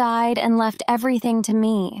friend died and left everything to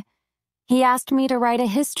me. He asked me to write a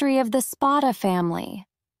history of the Spada family.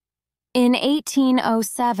 In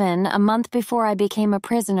 1807, a month before I became a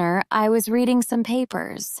prisoner, I was reading some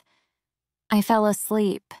papers. I fell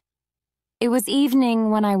asleep. It was evening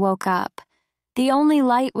when I woke up. The only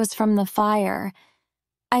light was from the fire.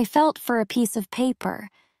 I felt for a piece of paper.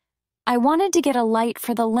 I wanted to get a light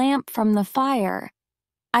for the lamp from the fire.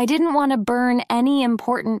 I didn't want to burn any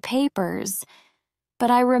important papers, but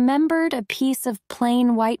I remembered a piece of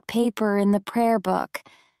plain white paper in the prayer book.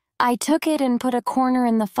 I took it and put a corner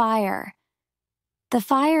in the fire. The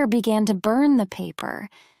fire began to burn the paper.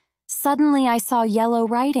 Suddenly I saw yellow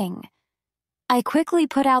writing. I quickly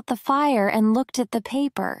put out the fire and looked at the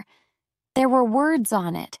paper. There were words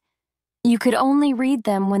on it. You could only read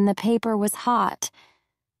them when the paper was hot.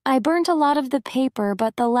 I burnt a lot of the paper,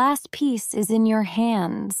 but the last piece is in your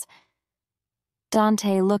hands.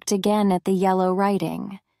 Dante looked again at the yellow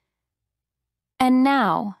writing. And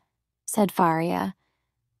now, said Faria,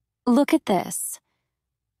 look at this.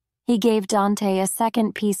 He gave Dante a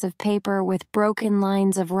second piece of paper with broken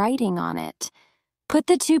lines of writing on it. Put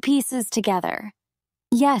the two pieces together.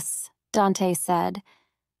 Yes, Dante said.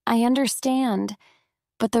 I understand,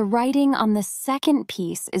 but the writing on the second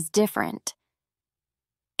piece is different.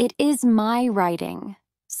 It is my writing,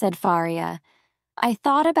 said Faria. I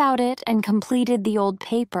thought about it and completed the old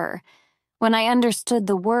paper. When I understood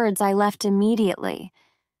the words, I left immediately.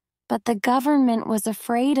 But the government was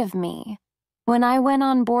afraid of me. When I went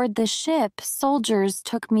on board the ship, soldiers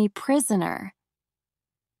took me prisoner.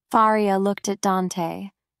 Faria looked at Dante.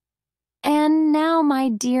 And now, my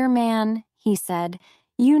dear man, he said,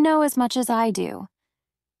 you know as much as I do.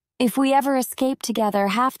 If we ever escape together,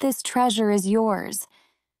 half this treasure is yours.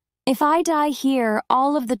 If I die here,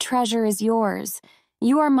 all of the treasure is yours.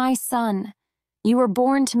 You are my son. You were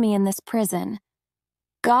born to me in this prison.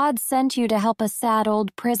 God sent you to help a sad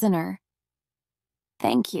old prisoner.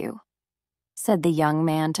 Thank you, said the young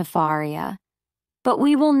man to Faria. But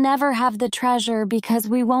we will never have the treasure because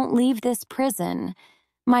we won't leave this prison.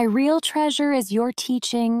 My real treasure is your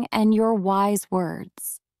teaching and your wise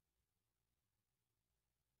words.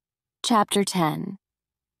 Chapter 10.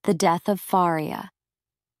 The Death of Faria.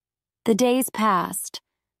 The days passed.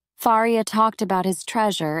 Faria talked about his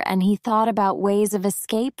treasure, and he thought about ways of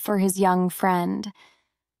escape for his young friend.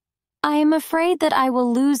 I am afraid that I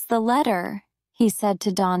will lose the letter, he said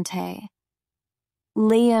to Dante.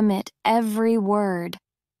 Liam it every word.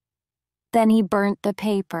 Then he burnt the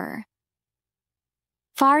paper.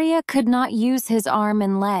 Faria could not use his arm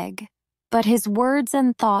and leg, but his words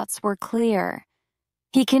and thoughts were clear.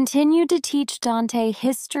 He continued to teach Dante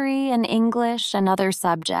history and English and other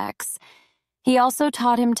subjects. He also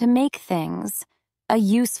taught him to make things, a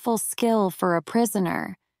useful skill for a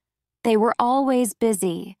prisoner. They were always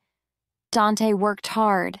busy. Dante worked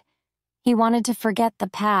hard. He wanted to forget the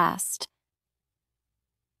past.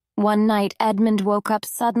 One night, Edmond woke up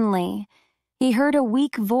suddenly. He heard a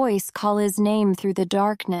weak voice call his name through the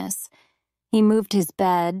darkness. He moved his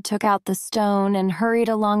bed, took out the stone, and hurried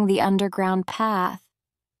along the underground path.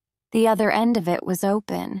 The other end of it was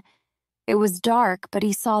open. It was dark, but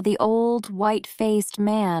he saw the old, white-faced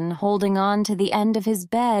man holding on to the end of his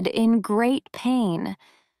bed in great pain.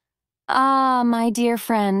 Ah, my dear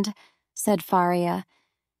friend, said Faria.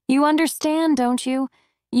 You understand, don't you?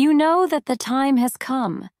 You know that the time has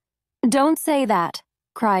come. Don't say that,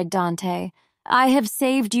 cried Dante. I have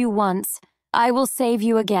saved you once. I will save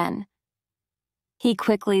you again. He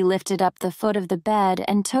quickly lifted up the foot of the bed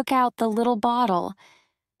and took out the little bottle.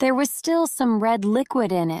 There was still some red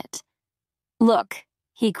liquid in it. Look,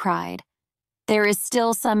 he cried. There is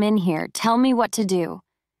still some in here. Tell me what to do.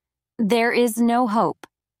 There is no hope,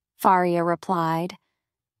 Faria replied.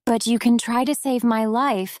 But you can try to save my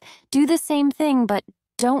life. Do the same thing, but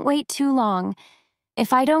don't wait too long.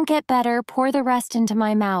 If I don't get better, pour the rest into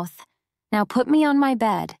my mouth. Now put me on my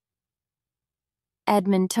bed.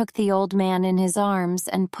 Edmond took the old man in his arms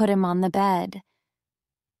and put him on the bed.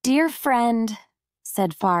 "Dear friend,"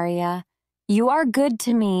 said Faria, "you are good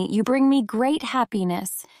to me. You bring me great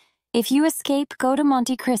happiness. If you escape, go to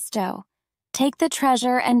Monte Cristo. Take the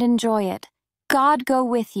treasure and enjoy it. God go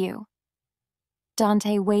with you."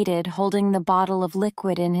 Dante waited, holding the bottle of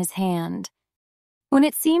liquid in his hand. When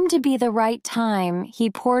it seemed to be the right time, he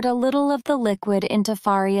poured a little of the liquid into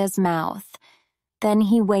Faria's mouth. Then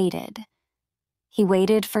he waited. He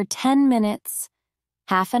waited for 10 minutes,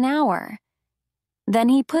 half an hour. Then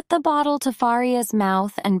he put the bottle to Faria's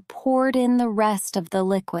mouth and poured in the rest of the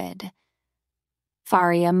liquid.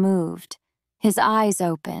 Faria moved. His eyes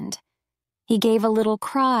opened. He gave a little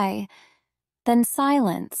cry, then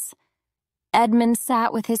silence. Edmond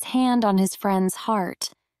sat with his hand on his friend's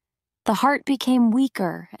heart. The heart became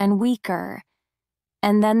weaker and weaker,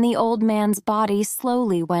 and then the old man's body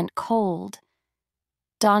slowly went cold.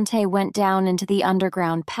 Dante went down into the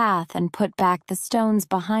underground path and put back the stones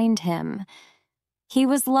behind him. He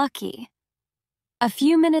was lucky. A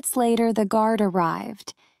few minutes later, the guard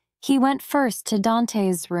arrived. He went first to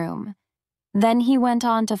Dante's room. Then he went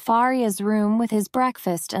on to Faria's room with his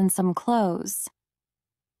breakfast and some clothes.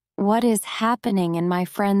 "What is happening in my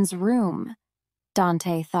friend's room?"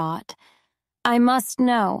 Dante thought. "I must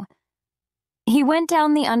know." He went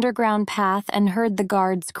down the underground path and heard the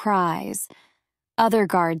guards' cries. Other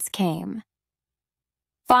guards came.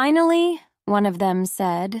 "Finally," one of them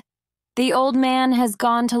said, "the old man has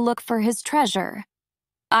gone to look for his treasure.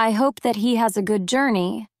 I hope that he has a good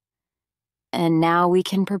journey." "And now we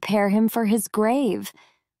can prepare him for his grave,"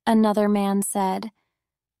 another man said.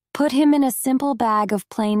 "Put him in a simple bag of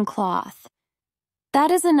plain cloth.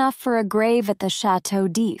 That is enough for a grave at the Chateau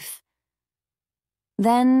d'If."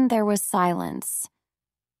 Then there was silence.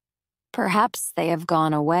 "Perhaps they have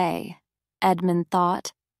gone away," Edmond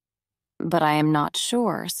thought. "But I am not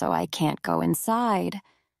sure, so I can't go inside."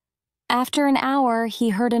 After an hour, he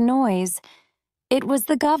heard a noise. It was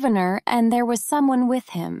the governor, and there was someone with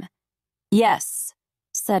him. "Yes,"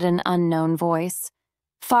 said an unknown voice.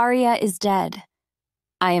 "Faria is dead."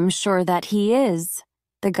 "I am sure that he is,"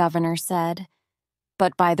 the governor said.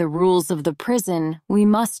 "But by the rules of the prison, we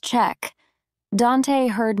must check." Dante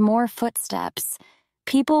heard more footsteps.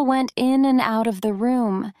 People went in and out of the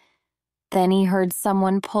room. Then he heard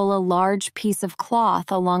someone pull a large piece of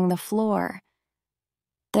cloth along the floor.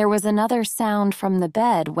 There was another sound from the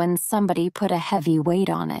bed when somebody put a heavy weight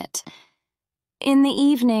on it. "In the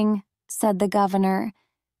evening," said the governor,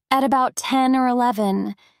 "at about 10 or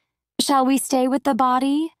 11. Shall we stay with the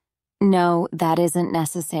body?" "No, that isn't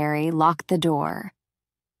necessary. Lock the door."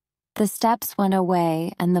 The steps went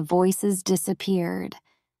away and the voices disappeared.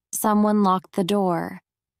 Someone locked the door.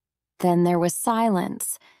 Then there was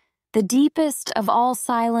silence, the deepest of all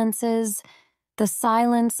silences, the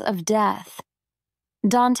silence of death.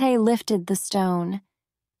 Dante lifted the stone.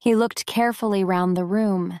 He looked carefully round the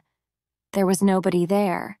room. There was nobody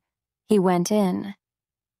there. He went in.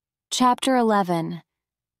 Chapter 11.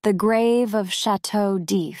 The Grave of Chateau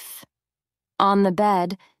d'If. On the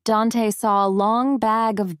bed, Dante saw a long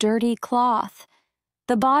bag of dirty cloth.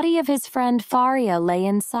 The body of his friend Faria lay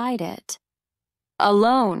inside it.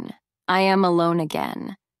 "Alone. I am alone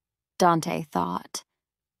again," Dante thought.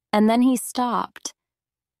 And then he stopped.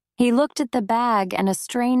 He looked at the bag and a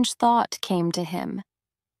strange thought came to him.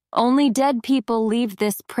 "Only dead people leave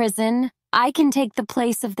this prison. I can take the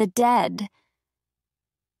place of the dead."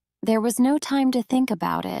 There was no time to think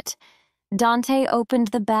about it. Dante opened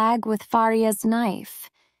the bag with Faria's knife.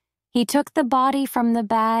 He took the body from the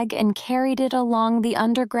bag and carried it along the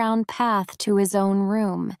underground path to his own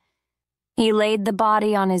room. He laid the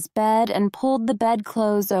body on his bed and pulled the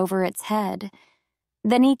bedclothes over its head.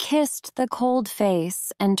 Then he kissed the cold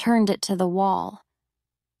face and turned it to the wall.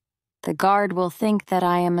 "The guard will think that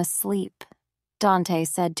I am asleep," Dante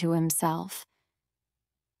said to himself.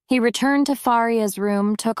 He returned to Faria's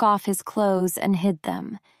room, took off his clothes, and hid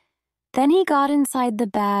them. Then he got inside the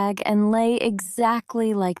bag and lay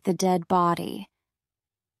exactly like the dead body.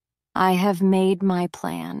 "I have made my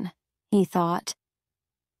plan," he thought.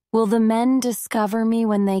 "Will the men discover me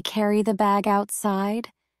when they carry the bag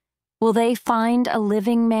outside? Will they find a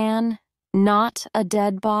living man, not a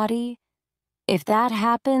dead body? If that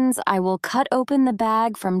happens, I will cut open the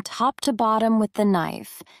bag from top to bottom with the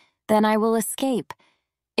knife. Then I will escape.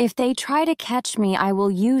 If they try to catch me, I will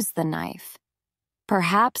use the knife.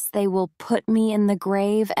 Perhaps they will put me in the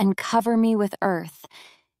grave and cover me with earth.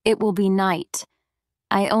 It will be night.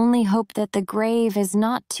 I only hope that the grave is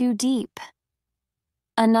not too deep."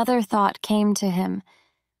 Another thought came to him.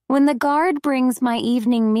 When the guard brings my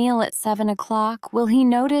evening meal at 7 o'clock, will he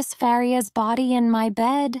notice Faria's body in my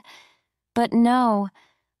bed? But no,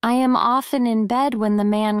 I am often in bed when the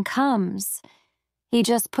man comes. He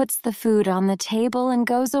just puts the food on the table and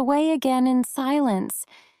goes away again in silence.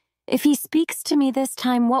 If he speaks to me this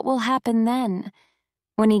time, what will happen then?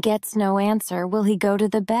 When he gets no answer, will he go to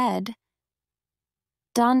the bed?"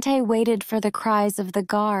 Dante waited for the cries of the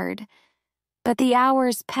guard, but the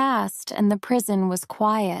hours passed and the prison was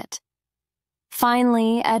quiet.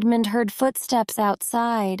 Finally, Edmond heard footsteps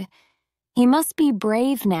outside. He must be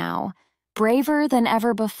brave now, braver than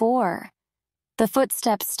ever before. The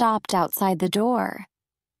footsteps stopped outside the door.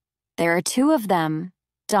 "There are two of them,"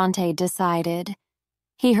 Dante decided.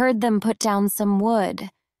 He heard them put down some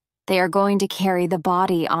wood. "They are going to carry the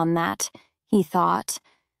body on that," he thought.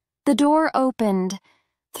 The door opened.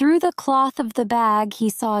 Through the cloth of the bag, he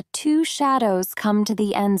saw two shadows come to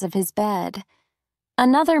the ends of his bed.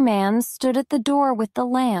 Another man stood at the door with the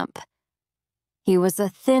lamp. He was a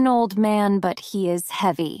thin old man, but he is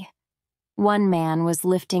heavy. One man was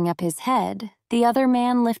lifting up his head. The other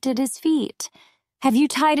man lifted his feet. "Have you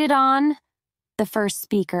tied it on?" the first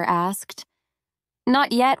speaker asked.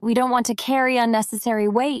 "Not yet. We don't want to carry unnecessary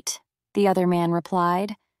weight," the other man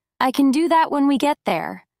replied. "I can do that when we get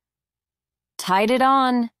there." "Tied it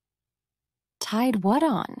on." Tied what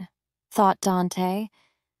on? Thought Dante.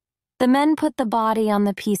 The men put the body on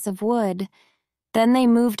the piece of wood. Then they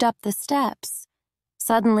moved up the steps.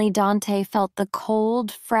 Suddenly Dante felt the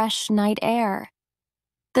cold, fresh night air.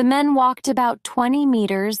 The men walked about 20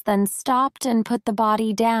 meters, then stopped and put the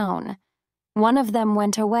body down. One of them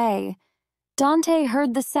went away. Dante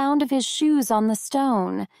heard the sound of his shoes on the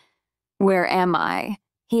stone. "Where am I?"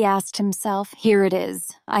 he asked himself. "Here it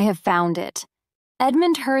is. I have found it."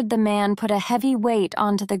 Edmond heard the man put a heavy weight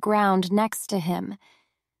onto the ground next to him.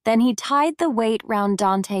 Then he tied the weight round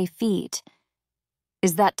Dante's feet.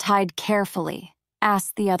 "Is that tied carefully?"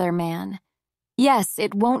 asked the other man. "Yes,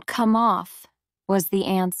 it won't come off," was the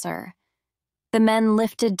answer. The men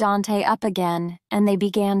lifted Dante up again, and they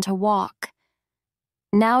began to walk.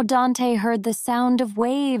 Now Dante heard the sound of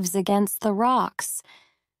waves against the rocks.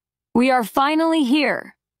 "We are finally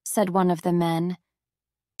here," said one of the men.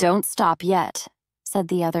 "Don't stop yet," said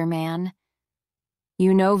the other man.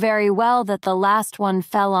 "You know very well that the last one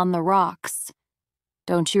fell on the rocks.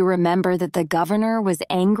 Don't you remember that the governor was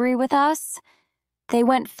angry with us?" They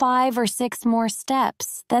went 5 or 6 more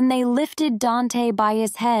steps. Then they lifted Dante by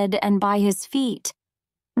his head and by his feet.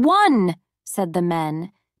 "1," said the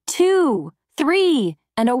men. "2, 3,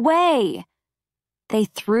 and away!" They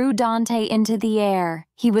threw Dante into the air.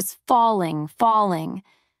 He was falling.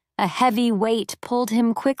 A heavy weight pulled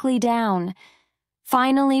him quickly down.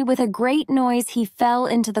 Finally, with a great noise, he fell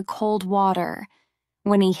into the cold water.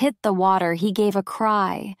 When he hit the water, he gave a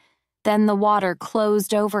cry. Then the water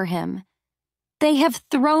closed over him. "They have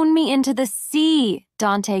thrown me into the sea,"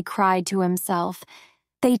 Dante cried to himself.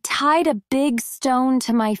 "They tied a big stone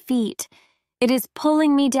to my feet. It is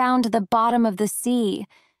pulling me down to the bottom of the sea.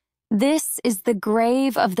 This is the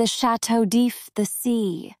grave of the Chateau d'If, the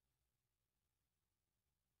sea."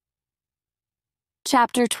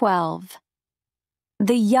 Chapter 12.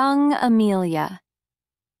 The Young Amelia.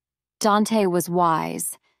 Dante was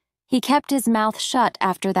wise. He kept his mouth shut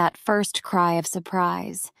after that first cry of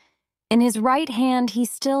surprise. In his right hand he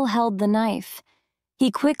still held the knife.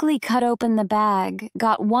 He quickly cut open the bag,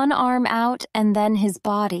 got one arm out and then his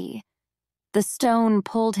body. The stone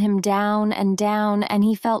pulled him down, and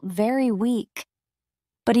he felt very weak.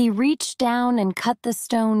 But he reached down and cut the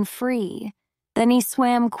stone free. Then he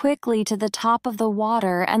swam quickly to the top of the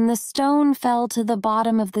water, and the stone fell to the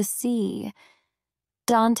bottom of the sea.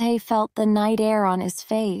 Dante felt the night air on his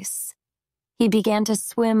face. He began to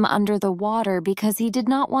swim under the water because he did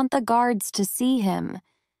not want the guards to see him.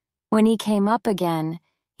 When he came up again,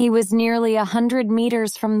 he was nearly 100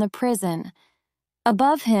 meters from the prison.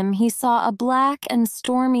 Above him, he saw a black and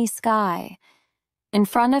stormy sky. In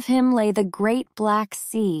front of him lay the great black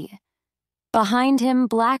sea. Behind him,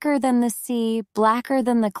 blacker than the sea, blacker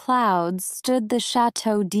than the clouds, stood the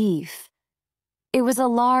Chateau d'If. It was a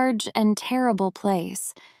large and terrible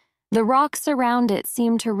place. The rocks around it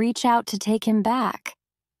seemed to reach out to take him back.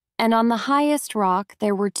 And on the highest rock,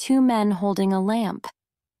 there were 2 men holding a lamp.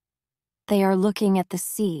 "They are looking at the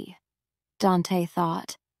sea," Dante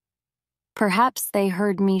thought. "Perhaps they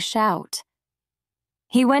heard me shout."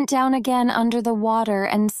 He went down again under the water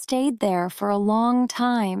and stayed there for a long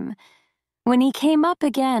time. When he came up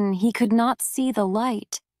again, he could not see the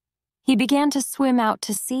light. He began to swim out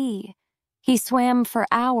to sea. He swam for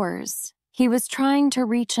hours. He was trying to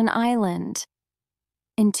reach an island.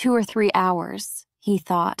 "In 2 or 3 hours," he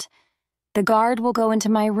thought, "the guard will go into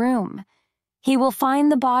my room. He will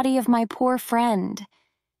find the body of my poor friend.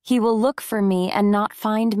 He will look for me and not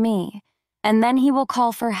find me, and then he will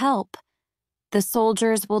call for help. The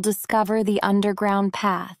soldiers will discover the underground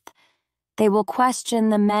path. They will question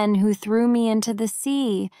the men who threw me into the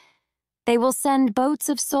sea. They will send boats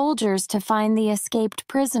of soldiers to find the escaped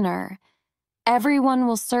prisoner. Everyone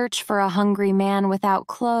will search for a hungry man without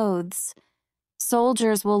clothes.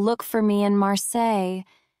 Soldiers will look for me in Marseille,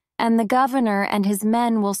 and the governor and his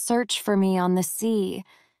men will search for me on the sea.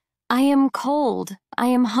 I am cold. I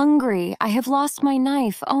am hungry. I have lost my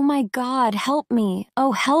knife. Oh my God, help me.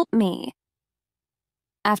 Oh, help me.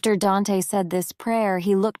 After Dante said this prayer,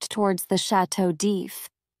 he looked towards the Chateau d'If.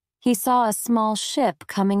 He saw a small ship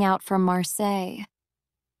coming out from Marseille.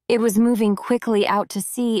 It was moving quickly out to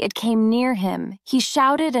sea. It came near him. He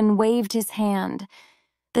shouted and waved his hand.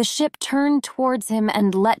 The ship turned towards him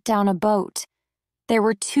and let down a boat. There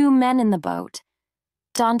were 2 men in the boat.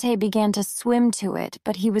 Dante began to swim to it,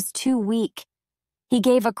 but he was too weak. He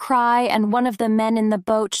gave a cry, and one of the men in the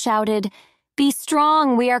boat shouted, "Be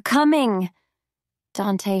strong, we are coming!"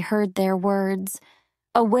 Dante heard their words.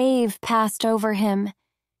 A wave passed over him.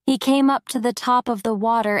 He came up to the top of the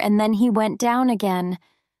water, and then he went down again.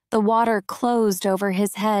 The water closed over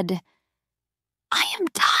his head. "I am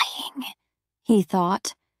dying," he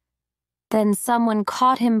thought. Then someone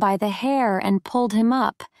caught him by the hair and pulled him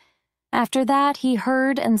up. After that, he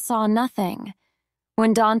heard and saw nothing.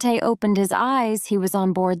 When Dante opened his eyes, he was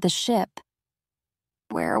on board the ship.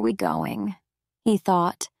 "Where are we going?" he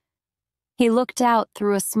thought. He looked out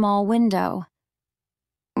through a small window.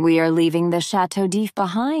 "We are leaving the Chateau d'If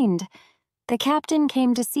behind." The captain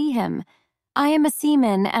came to see him. "I am a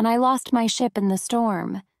seaman, and I lost my ship in the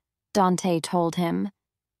storm," Dante told him.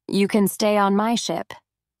 "You can stay on my ship,"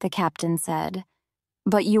 the captain said,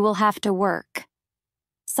 "but you will have to work."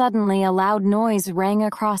 Suddenly, a loud noise rang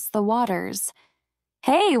across the waters.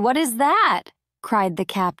 "Hey, what is that?" cried the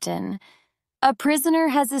captain. "A prisoner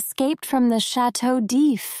has escaped from the Chateau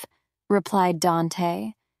d'If," replied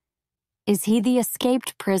Dante. "Is he the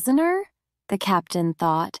escaped prisoner?" the captain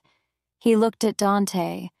thought. He looked at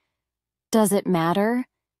Dante. "Does it matter?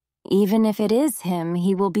 Even if it is him,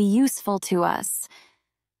 he will be useful to us."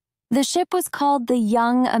 The ship was called the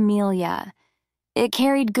Young Amelia. It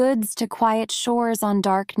carried goods to quiet shores on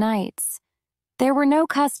dark nights. There were no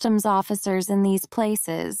customs officers in these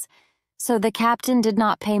places, so the captain did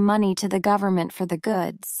not pay money to the government for the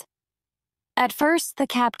goods. At first, the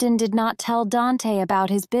captain did not tell Dante about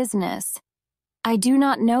his business. "I do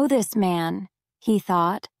not know this man," he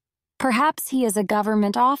thought. "Perhaps he is a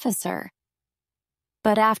government officer."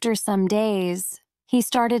 But after some days, he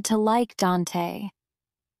started to like Dante.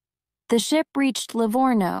 The ship reached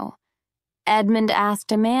Livorno. Edmond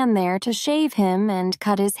asked a man there to shave him and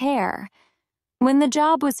cut his hair. When the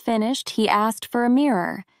job was finished, he asked for a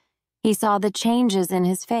mirror. He saw the changes in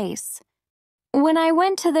his face. "When I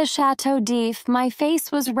went to the Chateau d'If, my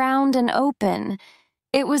face was round and open.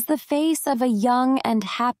 It was the face of a young and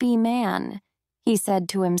happy man," he said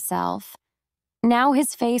to himself. Now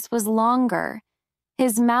his face was longer.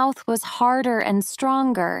 His mouth was harder and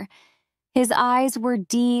stronger. His eyes were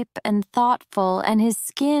deep and thoughtful, and his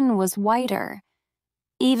skin was whiter.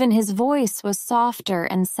 Even his voice was softer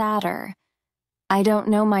and sadder. "I don't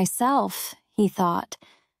know myself," he thought.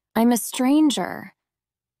 "I'm a stranger."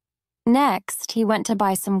 Next, he went to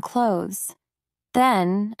buy some clothes.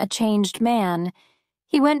 Then, a changed man,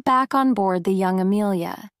 he went back on board the Young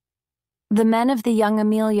Amelia. The men of the Young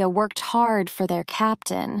Amelia worked hard for their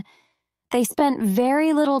captain. They spent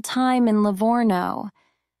very little time in Livorno.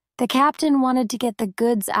 The captain wanted to get the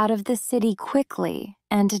goods out of the city quickly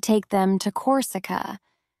and to take them to Corsica.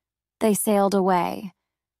 They sailed away.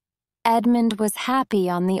 Edmond was happy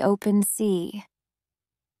on the open sea.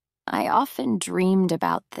 "I often dreamed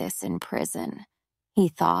about this in prison," he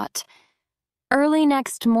thought. Early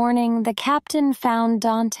next morning, the captain found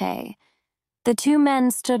Dante. The 2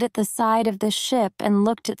 men stood at the side of the ship and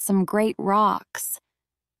looked at some great rocks.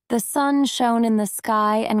 The sun shone in the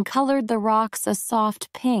sky and colored the rocks a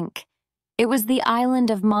soft pink. It was the island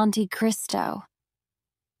of Monte Cristo.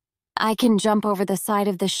 "I can jump over the side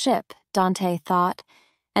of the ship," Dante thought,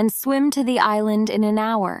 "and swim to the island in an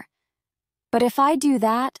hour. But if I do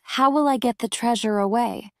that, how will I get the treasure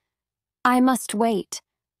away? I must wait.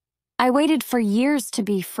 I waited for years to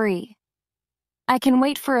be free. I can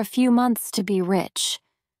wait for a few months to be rich."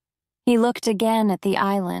 He looked again at the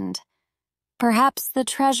island. Perhaps the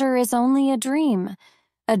treasure is only a dream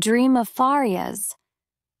of Faria's.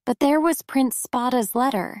 But there was Prince Spada's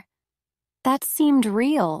letter. That seemed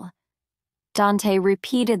real. Dante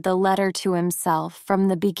repeated the letter to himself from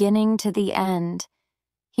the beginning to the end.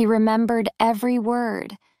 He remembered every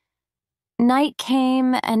word. Night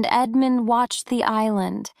came, and Edmond watched the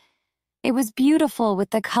island. It was beautiful with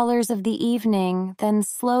the colors of the evening, then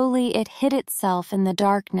slowly it hid itself in the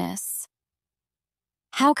darkness.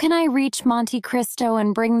 How can I reach Monte Cristo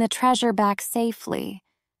and bring the treasure back safely?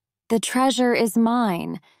 The treasure is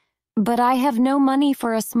mine, but I have no money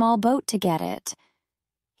for a small boat to get it.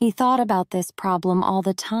 He thought about this problem all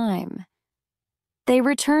the time. They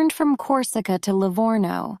returned from Corsica to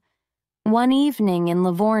Livorno. One evening in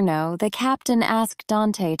Livorno, the captain asked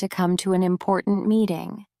Dante to come to an important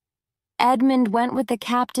meeting. Edmond went with the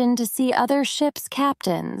captain to see other ships'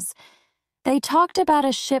 captains. They talked about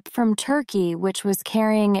a ship from Turkey which was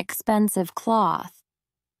carrying expensive cloth.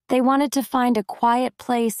 They wanted to find a quiet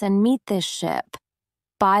place and meet this ship,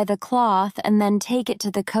 buy the cloth, and then take it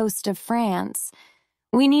to the coast of France.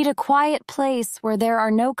 "We need a quiet place where there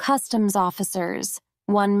are no customs officers,"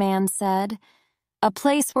 one man said. "A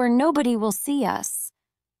place where nobody will see us."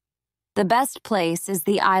 "The best place is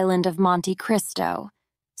the island of Monte Cristo,"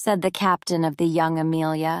 said the captain of the Young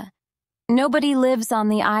Amelia. "Nobody lives on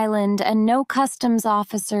the island and no customs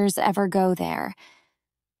officers ever go there."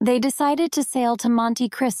 They decided to sail to Monte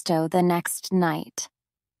Cristo the next night.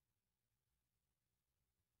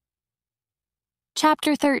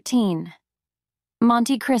 Chapter 13.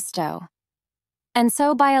 Monte Cristo. And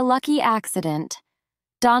so by a lucky accident,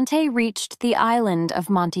 Dante reached the island of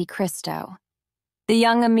Monte Cristo. The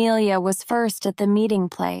Young Amelia was first at the meeting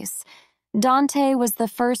place. Dante was the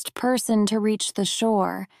first person to reach the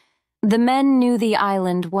shore. The men knew the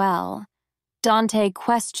island well. Dante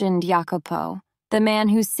questioned Jacopo, the man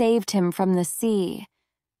who saved him from the sea.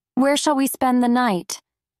 "Where shall we spend the night?"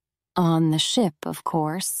 "On the ship, of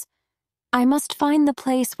course." "I must find the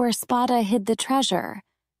place where Spada hid the treasure,"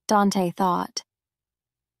 Dante thought.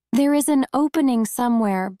 "There is an opening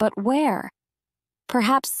somewhere, but where?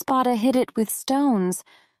 Perhaps Spada hid it with stones,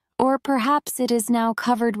 or perhaps it is now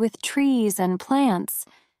covered with trees and plants.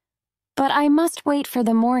 But I must wait for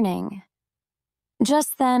the morning."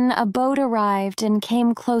 Just then, a boat arrived and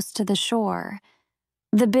came close to the shore.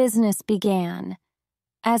 The business began.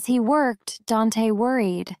 As he worked, Dante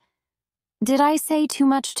worried. "Did I say too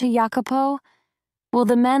much to Jacopo? Will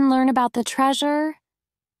the men learn about the treasure?"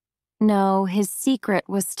 No, his secret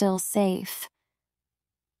was still safe.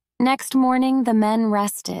 Next morning, the men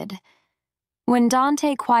rested. When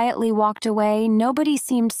Dante quietly walked away, nobody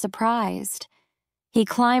seemed surprised. He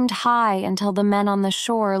climbed high until the men on the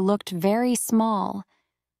shore looked very small.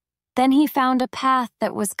 Then he found a path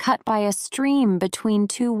that was cut by a stream between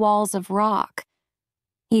two walls of rock.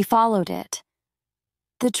 He followed it.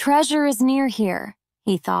 "The treasure is near here,"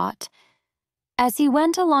 he thought. As he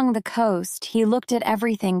went along the coast, he looked at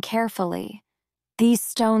everything carefully. "These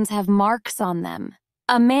stones have marks on them.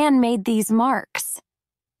 A man made these marks."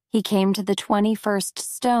 He came to the 21st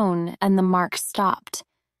stone, and the mark stopped.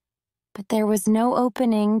 But there was no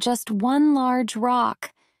opening, just one large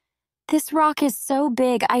rock. "This rock is so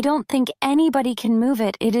big, I don't think anybody can move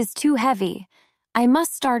it. It is too heavy. I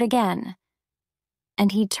must start again."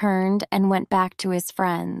 And he turned and went back to his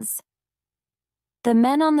friends. The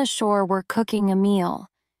men on the shore were cooking a meal.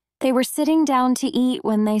 They were sitting down to eat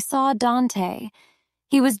when they saw Dante.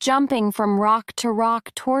 He was jumping from rock to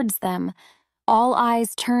rock towards them. All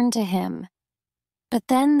eyes turned to him. But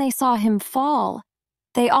then they saw him fall.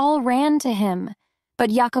 They all ran to him,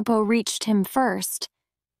 but Jacopo reached him first.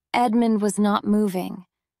 Edmond was not moving.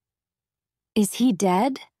 "Is he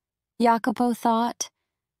dead?" Jacopo thought.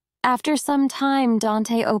 After some time,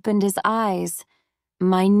 Dante opened his eyes.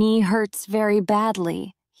 "My knee hurts very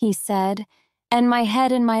badly," he said, "and my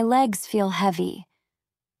head and my legs feel heavy."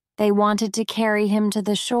 They wanted to carry him to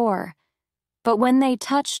the shore, but when they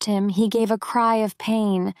touched him, he gave a cry of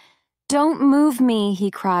pain. "Don't move me," he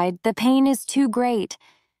cried. "The pain is too great."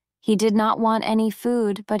 He did not want any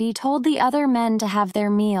food, but he told the other men to have their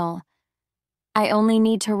meal. "I only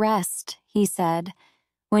need to rest," he said.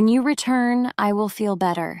 "When you return, I will feel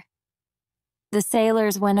better." The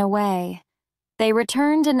sailors went away. They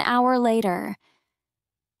returned an hour later.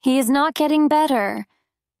 "He is not getting better,"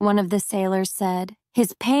 one of the sailors said.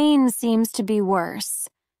 "His pain seems to be worse."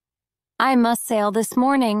 "I must sail this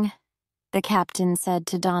morning," the captain said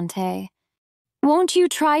to Dante. "Won't you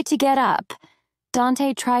try to get up?"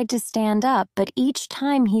 Dante tried to stand up, but each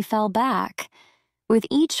time he fell back. With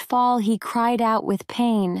each fall, he cried out with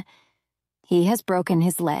pain. "He has broken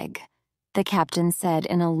his leg," the captain said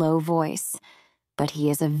in a low voice. "But he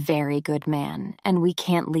is a very good man, and we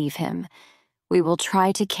can't leave him. We will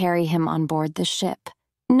try to carry him on board the ship."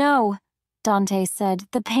 "No," Dante said,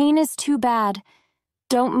 "the pain is too bad.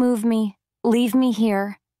 Don't move me. Leave me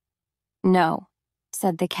here." "No,"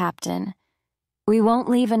 said the captain. We won't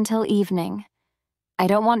leave until evening. I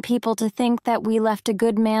don't want people to think that we left a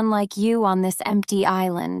good man like you on this empty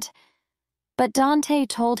island." But Dante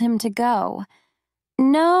told him to go.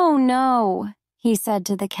 "No, no," he said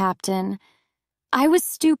to the captain. "I was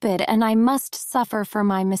stupid and I must suffer for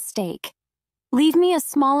my mistake. Leave me a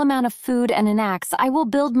small amount of food and an axe. I will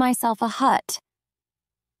build myself a hut."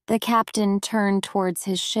 The captain turned towards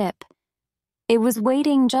his ship. It was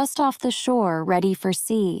waiting just off the shore, ready for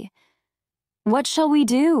sea. "What shall we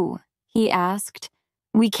do?" he asked.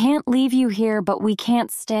 "We can't leave you here, but we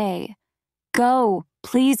can't stay." "Go,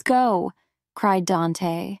 please go," cried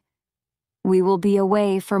Dante. "We will be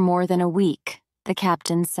away for more than a week," the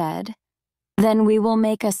captain said. "Then we will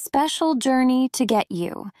make a special journey to get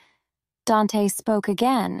you." Dante spoke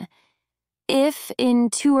again. "If in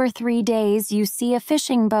 2 or 3 days you see a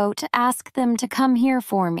fishing boat, ask them to come here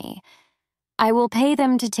for me. I will pay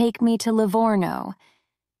them to take me to Livorno.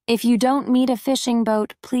 If you don't meet a fishing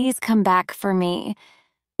boat, please come back for me."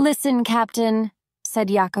 "Listen, Captain," said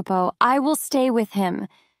Jacopo, "I will stay with him.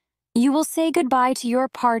 You will say goodbye to your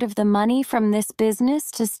part of the money from this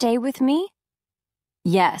business to stay with me?"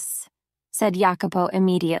 "Yes," said Jacopo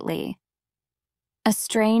immediately. A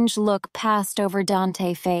strange look passed over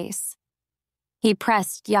Dante's face. He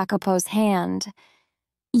pressed Jacopo's hand.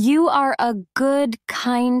 "You are a good,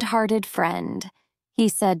 kind-hearted friend," he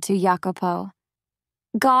said to Jacopo.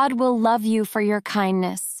 "God will love you for your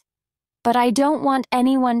kindness. But I don't want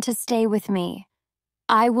anyone to stay with me.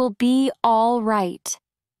 I will be all right."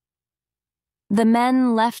 The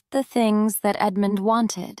men left the things that Edmond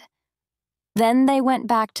wanted. Then they went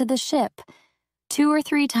back to the ship. 2 or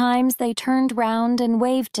 3 times they turned round and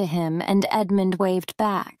waved to him, and Edmond waved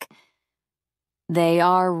back. "They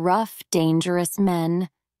are rough, dangerous men,"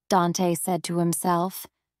 Dante said to himself,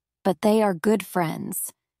 "but they are good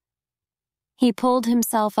friends." He pulled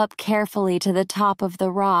himself up carefully to the top of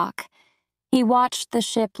the rock. He watched the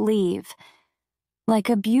ship leave. Like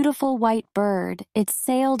a beautiful white bird, it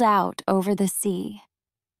sailed out over the sea.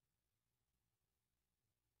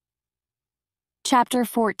 Chapter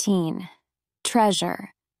 14.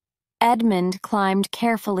 Treasure. Edmond climbed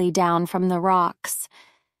carefully down from the rocks.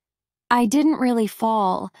 "I didn't really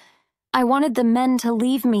fall. I wanted the men to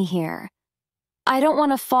leave me here. I don't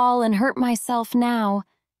want to fall and hurt myself now,"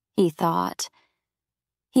 he thought.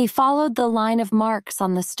 He followed the line of marks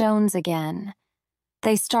on the stones again.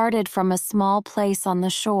 They started from a small place on the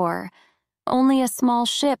shore. Only a small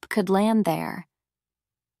ship could land there.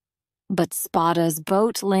 "But Spada's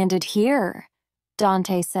boat landed here,"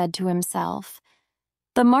 Dante said to himself.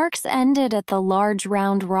 The marks ended at the large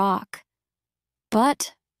round rock.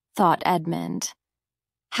 "But," thought Edmond,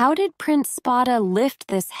 "how did Prince Spada lift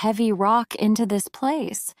this heavy rock into this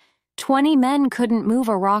place? 20 men couldn't move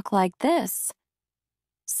a rock like this."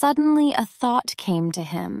 Suddenly a thought came to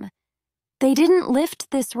him. They didn't lift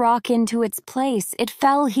this rock into its place, it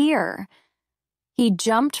fell here. He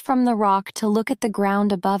jumped from the rock to look at the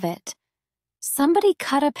ground above it. Somebody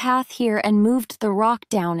cut a path here and moved the rock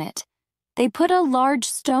down it. They put a large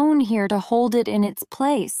stone here to hold it in its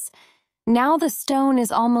place. Now the stone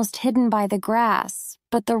is almost hidden by the grass,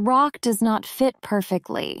 but the rock does not fit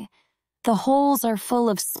perfectly. The holes are full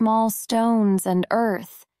of small stones and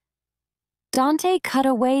earth. Dante cut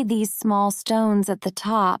away these small stones at the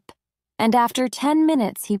top, and after 10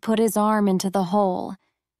 minutes he put his arm into the hole.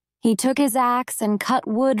 He took his axe and cut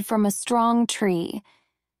wood from a strong tree.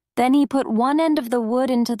 Then he put one end of the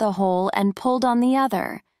wood into the hole and pulled on the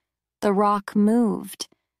other. The rock moved.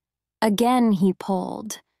 Again he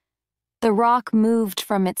pulled. The rock moved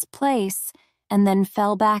from its place and then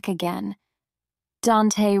fell back again.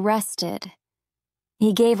 Dante rested.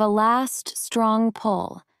 He gave a last strong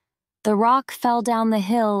pull. The rock fell down the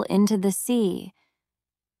hill into the sea.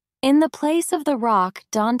 In the place of the rock,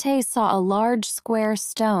 Dante saw a large square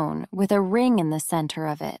stone with a ring in the center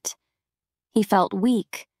of it. He felt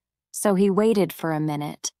weak, so he waited for a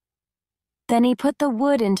minute. Then he put the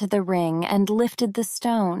wood into the ring and lifted the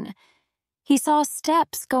stone. He saw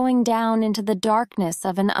steps going down into the darkness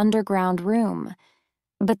of an underground room,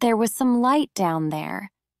 but there was some light down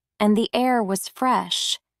there, and the air was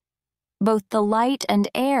fresh. Both the light and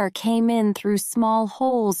air came in through small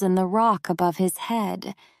holes in the rock above his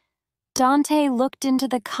head. Dante looked into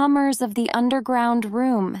the comers of the underground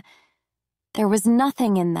room. There was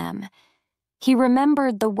nothing in them. He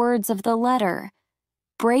remembered the words of the letter,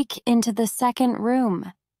 "Break into the second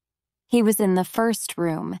room." He was in the first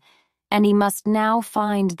room, and he must now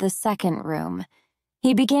find the second room.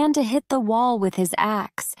 He began to hit the wall with his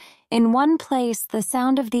axe. In one place, the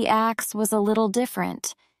sound of the axe was a little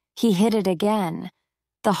different. He hit it again.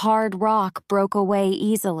 The hard rock broke away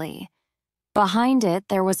easily. Behind it,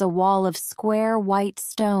 there was a wall of square white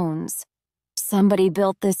stones. Somebody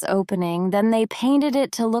built this opening, then they painted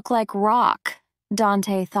it to look like rock,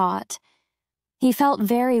 Dante thought. He felt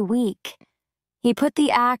very weak. He put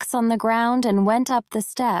the axe on the ground and went up the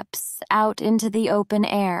steps, out into the open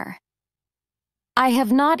air. I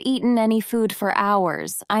have not eaten any food for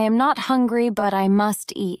hours. I am not hungry, but I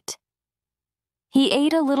must eat. He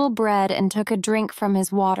ate a little bread and took a drink from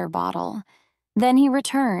his water bottle. Then he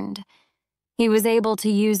returned. He was able to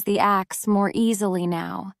use the axe more easily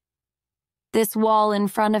now. This wall in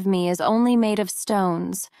front of me is only made of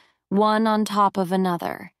stones, one on top of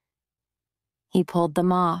another. He pulled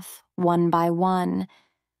them off, one by one.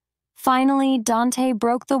 Finally, Dante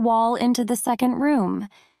broke the wall into the second room.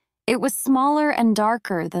 It was smaller and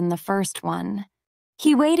darker than the first one.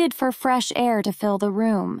 He waited for fresh air to fill the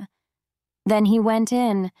room. Then he went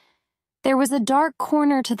in. There was a dark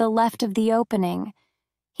corner to the left of the opening.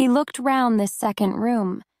 He looked round this second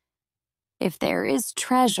room. If there is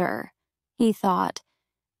treasure, he thought,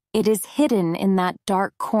 it is hidden in that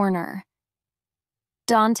dark corner.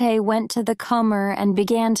 Dante went to the comer and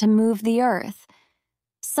began to move the earth.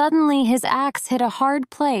 Suddenly his axe hit a hard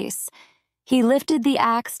place. He lifted the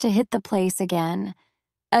axe to hit the place again.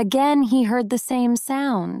 Again he heard the same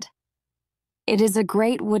sound. It is a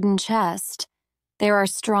great wooden chest. There are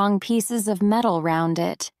strong pieces of metal round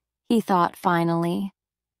it, he thought finally.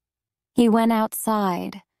 He went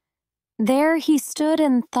outside. There he stood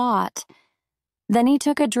and thought. Then he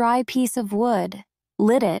took a dry piece of wood,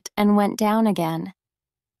 lit it, and went down again.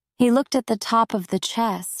 He looked at the top of the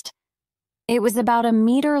chest. It was about 1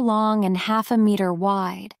 meter long and half a meter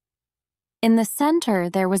wide. In the center,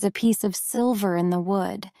 there was a piece of silver in the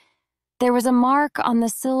wood. There was a mark on the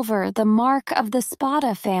silver, the mark of the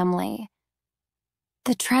Spada family.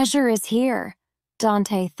 The treasure is here,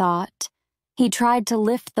 Dante thought. He tried to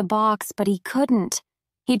lift the box, but he couldn't.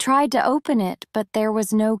 He tried to open it, but there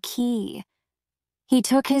was no key. He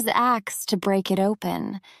took his axe to break it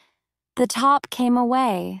open. The top came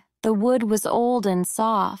away. The wood was old and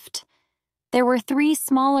soft. There were 3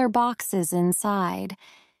 smaller boxes inside.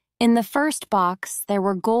 In the first box, there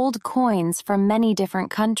were gold coins from many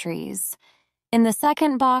different countries. In the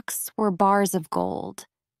second box were bars of gold.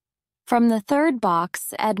 From the third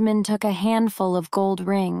box, Edmond took a handful of gold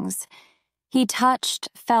rings. He touched,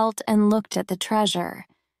 felt, and looked at the treasure.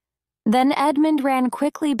 Then Edmond ran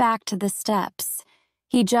quickly back to the steps.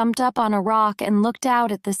 He jumped up on a rock and looked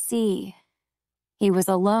out at the sea. He was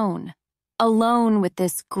alone with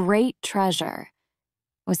this great treasure.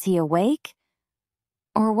 Was he awake?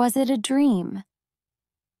 Or was it a dream?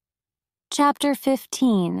 Chapter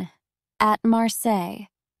 15. At Marseille.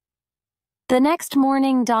 The next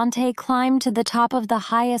morning, Dante climbed to the top of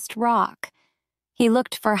the highest rock. He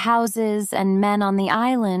looked for houses and men on the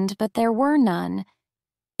island, but there were none.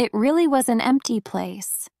 It really was an empty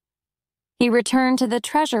place. He returned to the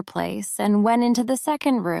treasure place and went into the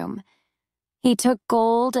second room. He took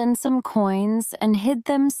gold and some coins and hid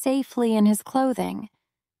them safely in his clothing.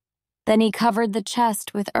 Then he covered the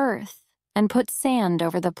chest with earth and put sand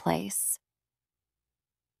over the place.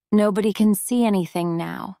 Nobody can see anything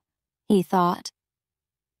now, he thought.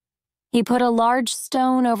 He put a large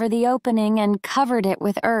stone over the opening and covered it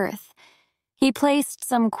with earth. He placed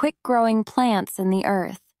some quick-growing plants in the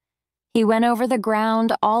earth. He went over the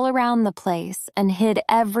ground all around the place and hid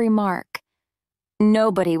every mark.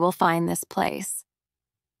 Nobody will find this place.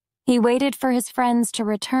 He waited for his friends to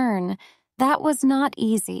return. That was not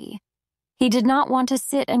easy. He did not want to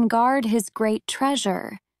sit and guard his great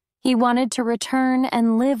treasure. He wanted to return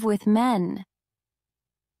and live with men.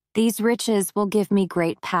 These riches will give me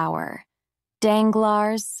great power.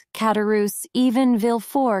 Danglars, Caderousse, even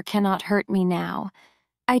Villefort cannot hurt me now.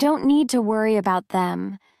 I don't need to worry about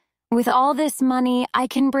them. With all this money, I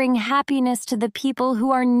can bring happiness to the people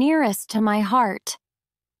who are nearest to my heart.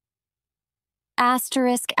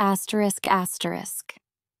 Asterisk, asterisk, asterisk.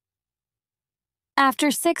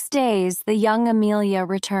 After 6 days, the young Amelia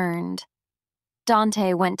returned.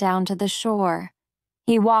 Dante went down to the shore.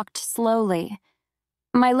 He walked slowly.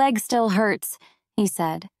 "My leg still hurts," he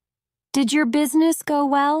said. "Did your business go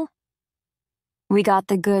well?" "We got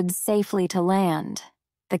the goods safely to land,"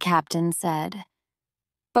 the captain said.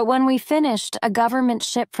 "But when we finished, a government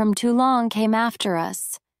ship from Toulon came after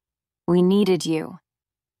us. We needed you.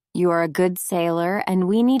 You are a good sailor, and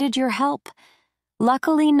we needed your help.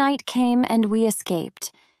 Luckily, night came and we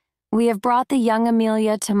escaped. We have brought the Young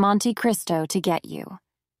Amelia to Monte Cristo to get you."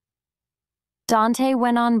 Dante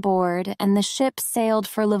went on board, and the ship sailed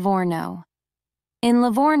for Livorno. In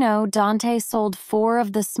Livorno, Dante sold 4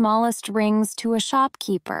 of the smallest rings to a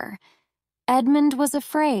shopkeeper. Edmond was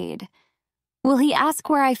afraid. Will he ask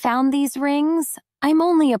where I found these rings? I'm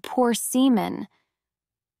only a poor seaman."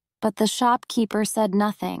 But the shopkeeper said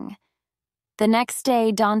nothing. The next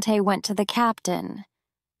day, Dante went to the captain.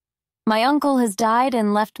 "My uncle has died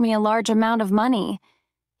and left me a large amount of money,"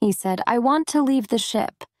 he said. "I want to leave the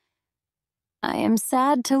ship." "I am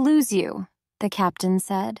sad to lose you," the captain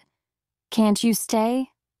said. "Can't you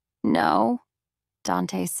stay?" "No,"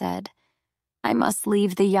 Dante said. "I must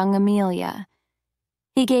leave the Young Amelia."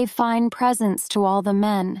 He gave fine presents to all the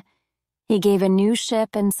men. He gave a new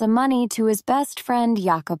ship and some money to his best friend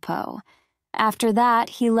Jacopo. After that,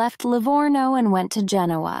 he left Livorno and went to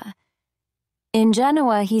Genoa. In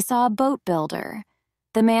Genoa, he saw a boat builder.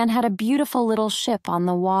 The man had a beautiful little ship on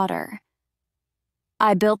the water.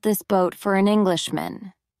 "I built this boat for an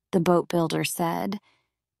Englishman," the boat builder said.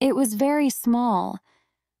 "It was very small.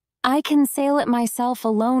 I can sail it myself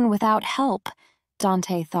alone without help,"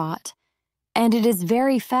 Dante thought. "And it is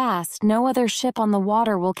very fast. No other ship on the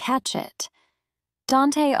water will catch it."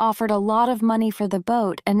 Dante offered a lot of money for the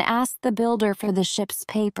boat and asked the builder for the ship's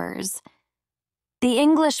papers. "The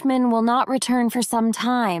Englishman will not return for some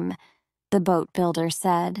time," the boat builder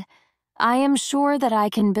said. "I am sure that I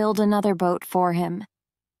can build another boat for him."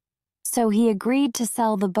 So he agreed to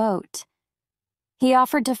sell the boat. He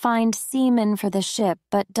offered to find seamen for the ship,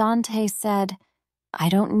 but Dante said, "I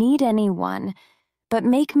don't need anyone, but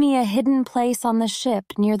make me a hidden place on the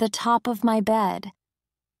ship near the top of my bed."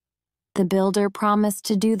 The builder promised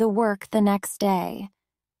to do the work the next day.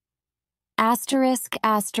 Asterisk,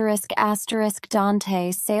 asterisk, asterisk,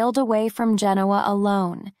 Dante sailed away from Genoa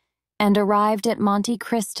alone and arrived at Monte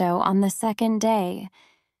Cristo on the second day.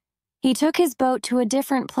 He took his boat to a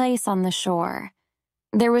different place on the shore.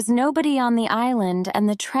 There was nobody on the island and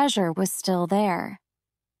the treasure was still there.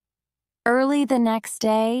 Early the next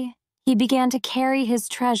day, he began to carry his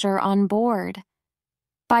treasure on board.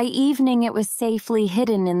 By evening, it was safely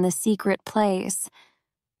hidden in the secret place.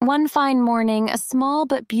 One fine morning, a small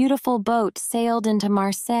but beautiful boat sailed into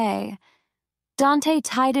Marseille. Dante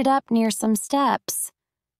tied it up near some steps.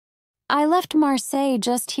 "I left Marseille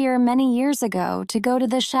just here many years ago to go to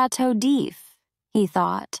the Château d'If," he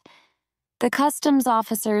thought. The customs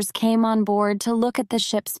officers came on board to look at the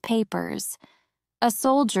ship's papers. A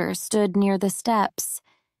soldier stood near the steps.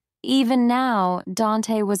 Even now,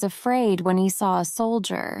 Dante was afraid when he saw a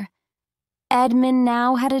soldier. Edmond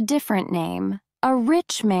now had a different name, a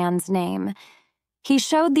rich man's name. He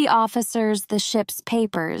showed the officers the ship's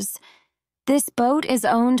papers. "This boat is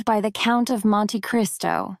owned by the Count of Monte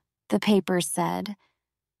Cristo," the papers said.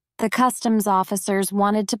 The customs officers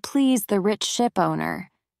wanted to please the rich ship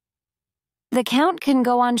owner. "The Count can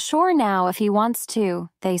go on shore now if he wants to,"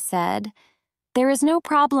 they said. "There is no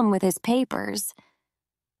problem with his papers."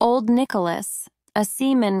 Old Nicholas, a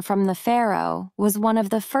seaman from the Faro, was one of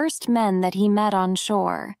the first men that he met on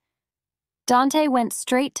shore. Dante went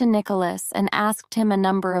straight to Nicholas and asked him a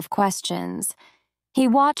number of questions. He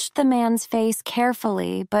watched the man's face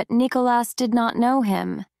carefully, but Nicholas did not know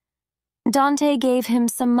him. Dante gave him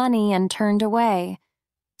some money and turned away.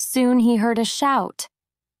 Soon he heard a shout.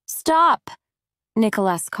 "Stop!"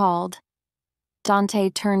 Nicholas called. Dante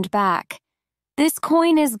turned back. "This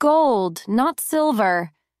coin is gold, not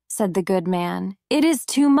silver," said the good man. "It is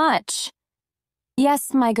too much."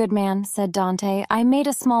 "Yes, my good man," said Dante. "I made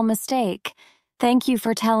a small mistake. Thank you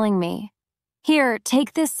for telling me. Here,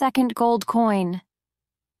 take this second gold coin."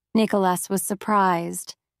 Nicholas was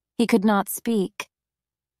surprised. He could not speak.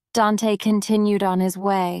 Dante continued on his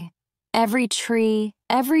way. Every tree,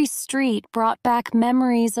 every street brought back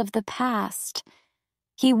memories of the past.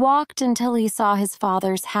 He walked until he saw his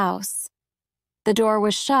father's house. The door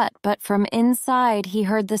was shut, but from inside he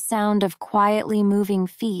heard the sound of quietly moving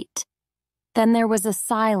feet. Then there was a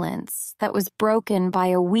silence that was broken by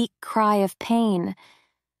a weak cry of pain.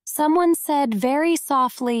 Someone said very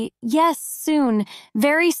softly, "Yes, soon,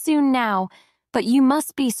 very soon now, but you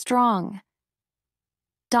must be strong."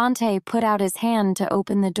 Dante put out his hand to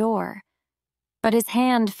open the door, but his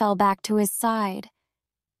hand fell back to his side.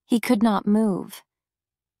 He could not move.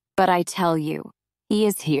 "But I tell you, he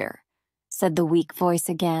is here," said the weak voice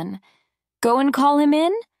again. "Go and call him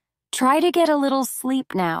in? Try to get a little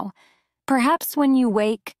sleep now. Perhaps when you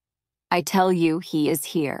wake—" "I tell you, he is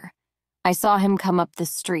here. I saw him come up the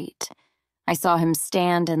street. I saw him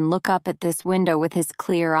stand and look up at this window with his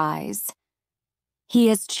clear eyes. He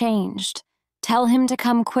has changed. Tell him to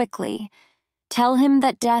come quickly. Tell him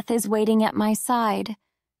that death is waiting at my side."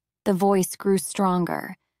 The voice grew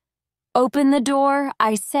stronger. "Open the door,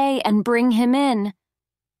 I say, and bring him in."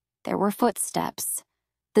 There were footsteps.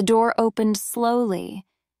 The door opened slowly,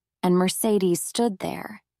 and Mercedes stood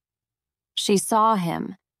there. She saw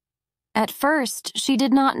him. At first, she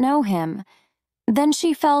did not know him. Then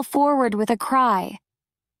she fell forward with a cry.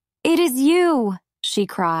 "It is you!" she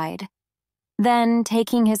cried. Then,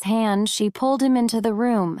 taking his hand, she pulled him into the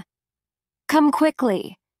room. "Come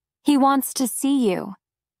quickly. He wants to see you."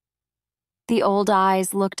 The old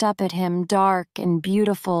eyes looked up at him, dark and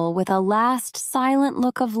beautiful, with a last silent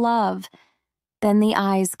look of love. Then the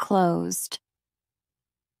eyes closed.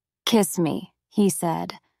 "Kiss me," he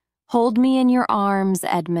said. "Hold me in your arms,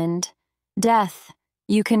 Edmond. Death,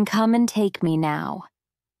 you can come and take me now."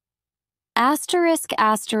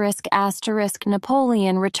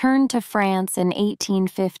 Napoleon returned to France in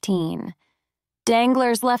 1815.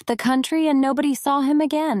 Danglars left the country and nobody saw him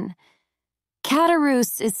again.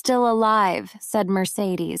 "Caderousse is still alive," said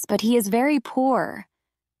Mercedes, "but he is very poor."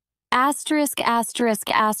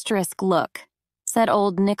 Look, said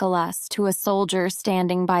old Nicholas to a soldier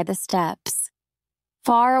standing by the steps.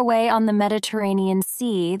 Far away on the Mediterranean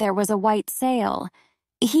Sea there was a white sail.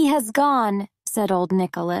 "He has gone," said old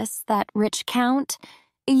Nicholas, "that rich count."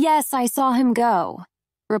 "Yes, I saw him go,"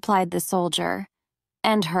 replied the soldier.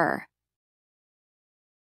 "And her,"